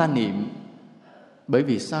lắng nghe ta niệm. Bởi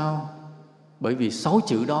vì sao? Bởi vì 6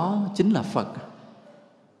 chữ đó chính là Phật.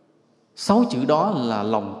 6 chữ đó là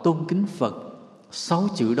lòng tôn kính Phật. 6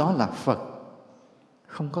 chữ đó là Phật.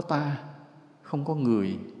 Không có ta, không có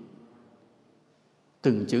người.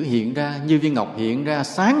 Từng chữ hiện ra như viên ngọc hiện ra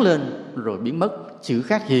sáng lên rồi biến mất. Chữ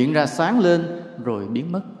khác hiện ra sáng lên rồi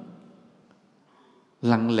biến mất.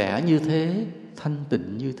 Lặng lẽ như thế, thanh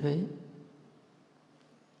tịnh như thế.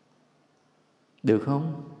 Được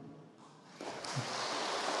không?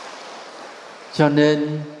 Cho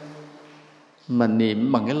nên mà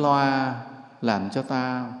niệm bằng cái loa làm cho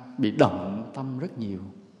ta bị động tâm rất nhiều.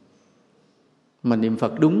 Mà niệm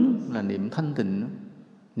Phật đúng là niệm thanh tịnh,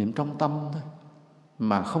 niệm trong tâm thôi,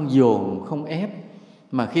 mà không dồn, không ép.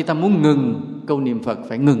 Mà khi ta muốn ngừng câu niệm Phật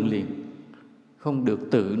phải ngừng liền, không được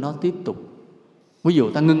tự nó tiếp tục. Ví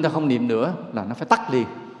dụ ta ngưng, ta không niệm nữa là nó phải tắt liền.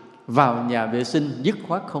 Vào nhà vệ sinh dứt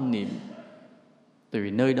khoát không niệm, tại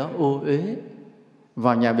vì nơi đó ô uế.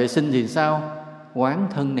 Vào nhà vệ sinh thì sao? Quán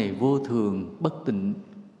thân này vô thường, bất tịnh,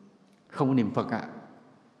 không niệm Phật ạ.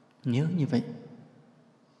 Nhớ như vậy.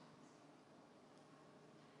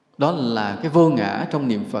 Đó là cái vô ngã trong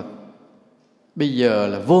niệm Phật. Bây giờ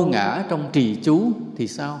là vô ngã trong trì chú thì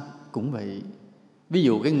sao? Cũng vậy. Ví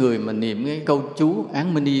dụ cái người mà niệm cái câu chú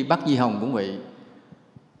Án Mani Bát Di Hồng cũng vậy.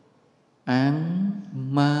 Án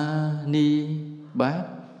Mani Bát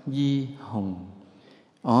Di Hồng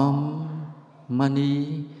Om Mani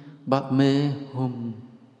Bát Mê Hum.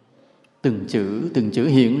 Từng chữ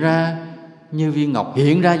hiện ra như viên ngọc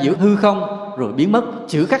hiện ra giữa hư không rồi biến mất.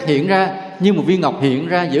 Chữ khác hiện ra như một viên ngọc hiện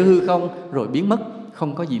ra giữa hư không rồi biến mất.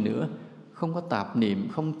 Không có gì nữa. Không có tạp niệm,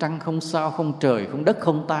 không trăng, không sao, không trời, không đất,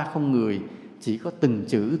 không ta, không người. Chỉ có từng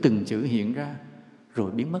chữ hiện ra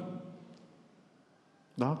rồi biến mất.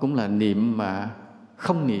 Đó cũng là niệm mà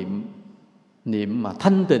không niệm, niệm mà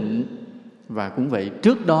thanh tịnh. Và cũng vậy,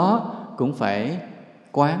 trước đó cũng phải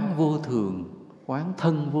quán vô thường, quán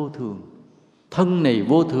thân vô thường. Thân này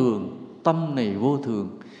vô thường, tâm này vô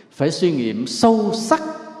thường. Phải suy nghiệm sâu sắc,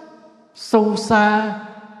 sâu xa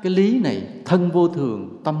cái lý này, thân vô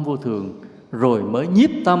thường, tâm vô thường. Rồi mới nhiếp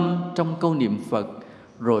tâm trong câu niệm Phật,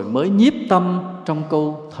 rồi mới nhiếp tâm trong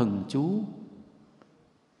câu thần chú.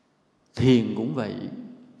 Thiền cũng vậy.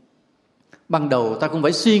 Ban đầu ta cũng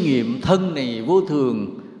phải suy nghiệm thân này vô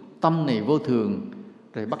thường, tâm này vô thường.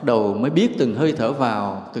 Rồi bắt đầu mới biết từng hơi thở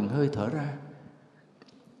vào, từng hơi thở ra.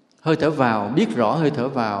 Hơi thở vào biết rõ hơi thở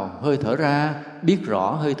vào, hơi thở ra biết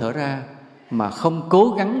rõ hơi thở ra. Mà không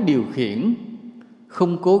cố gắng điều khiển,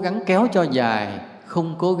 không cố gắng kéo cho dài,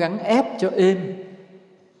 không cố gắng ép cho êm.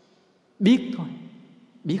 Biết thôi,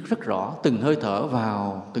 biết rất rõ từng hơi thở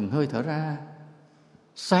vào, từng hơi thở ra.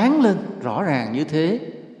 Sáng lên rõ ràng như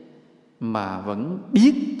thế mà vẫn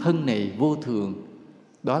biết thân này vô thường.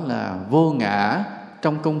 Đó là vô ngã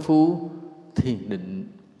trong công phu thiền định.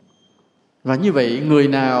 Và như vậy người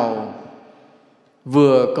nào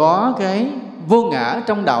vừa có cái vô ngã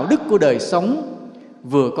trong đạo đức của đời sống,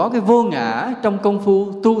 vừa có cái vô ngã trong công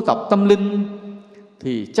phu tu tập tâm linh,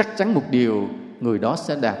 thì chắc chắn một điều, người đó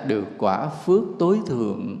sẽ đạt được quả phước tối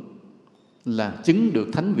thượng, là chứng được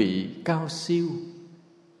thánh vị cao siêu.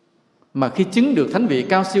 Mà khi chứng được thánh vị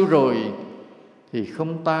cao siêu rồi thì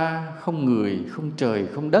không ta, không người, không trời,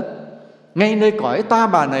 không đất. Ngay nơi cõi ta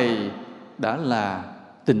bà này đã là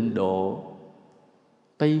tịnh độ,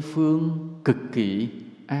 Tây phương cực kỳ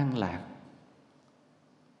an lạc.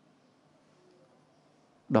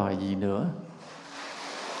 Đòi gì nữa?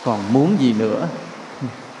 Còn muốn gì nữa?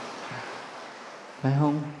 Phải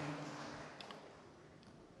không?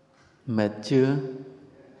 Mệt chưa?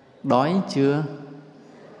 Đói chưa?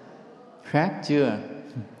 Khát chưa?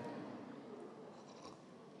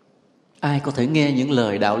 Ai có thể nghe những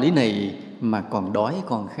lời đạo lý này mà còn đói,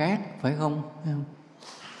 còn khát, phải không? Phải không?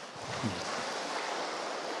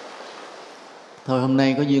 Thôi hôm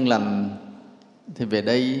nay có duyên lành thì về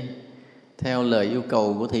đây theo lời yêu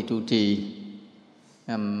cầu của thầy trụ trì.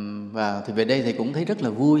 Và thì về đây thầy cũng thấy rất là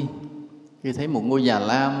vui khi thấy một ngôi già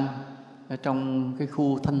lam ở trong cái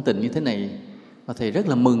khu thanh tịnh như thế này. Và Thầy rất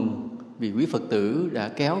là mừng vì quý Phật tử đã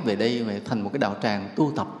kéo về đây và thành một cái đạo tràng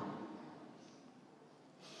tu tập.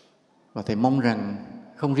 Và Thầy mong rằng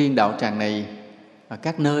không riêng đạo tràng này, ở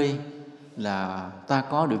các nơi là ta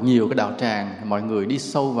có được nhiều cái đạo tràng, mọi người đi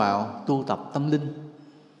sâu vào tu tập tâm linh,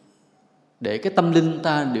 để cái tâm linh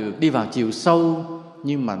ta được đi vào chiều sâu,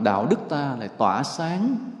 nhưng mà đạo đức ta lại tỏa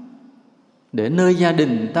sáng, để nơi gia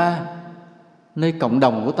đình ta, nơi cộng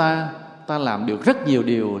đồng của ta, ta làm được rất nhiều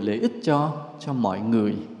điều lợi ích cho mọi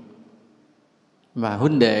người. Và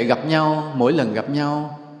huynh đệ gặp nhau, mỗi lần gặp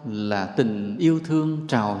nhau là tình yêu thương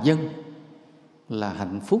trào dâng, là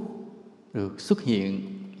hạnh phúc được xuất hiện.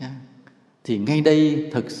 Thì ngay đây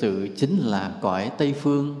thực sự chính là cõi Tây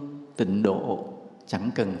Phương tịnh độ,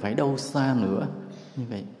 chẳng cần phải đâu xa nữa. Như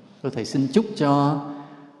vậy, Thầy xin chúc cho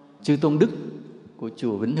chư tôn đức của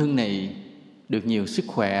chùa Vĩnh Hưng này được nhiều sức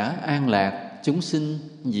khỏe, an lạc, chúng sinh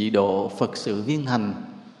dị độ, Phật sự viên thành.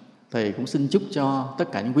 Thầy cũng xin chúc cho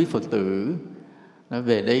tất cả những quý Phật tử đã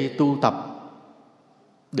về đây tu tập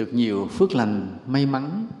được nhiều phước lành, may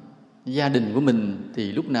mắn. Gia đình của mình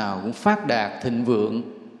thì lúc nào cũng phát đạt, thịnh vượng,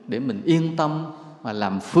 để mình yên tâm mà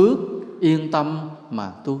làm phước, yên tâm mà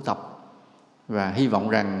tu tập. Và hy vọng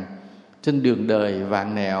rằng trên đường đời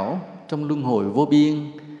vạn nẻo, trong luân hồi vô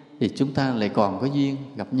biên, thì chúng ta lại còn có duyên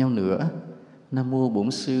gặp nhau nữa. Nam mô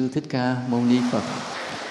Bổn Sư Thích Ca Mâu Ni Phật.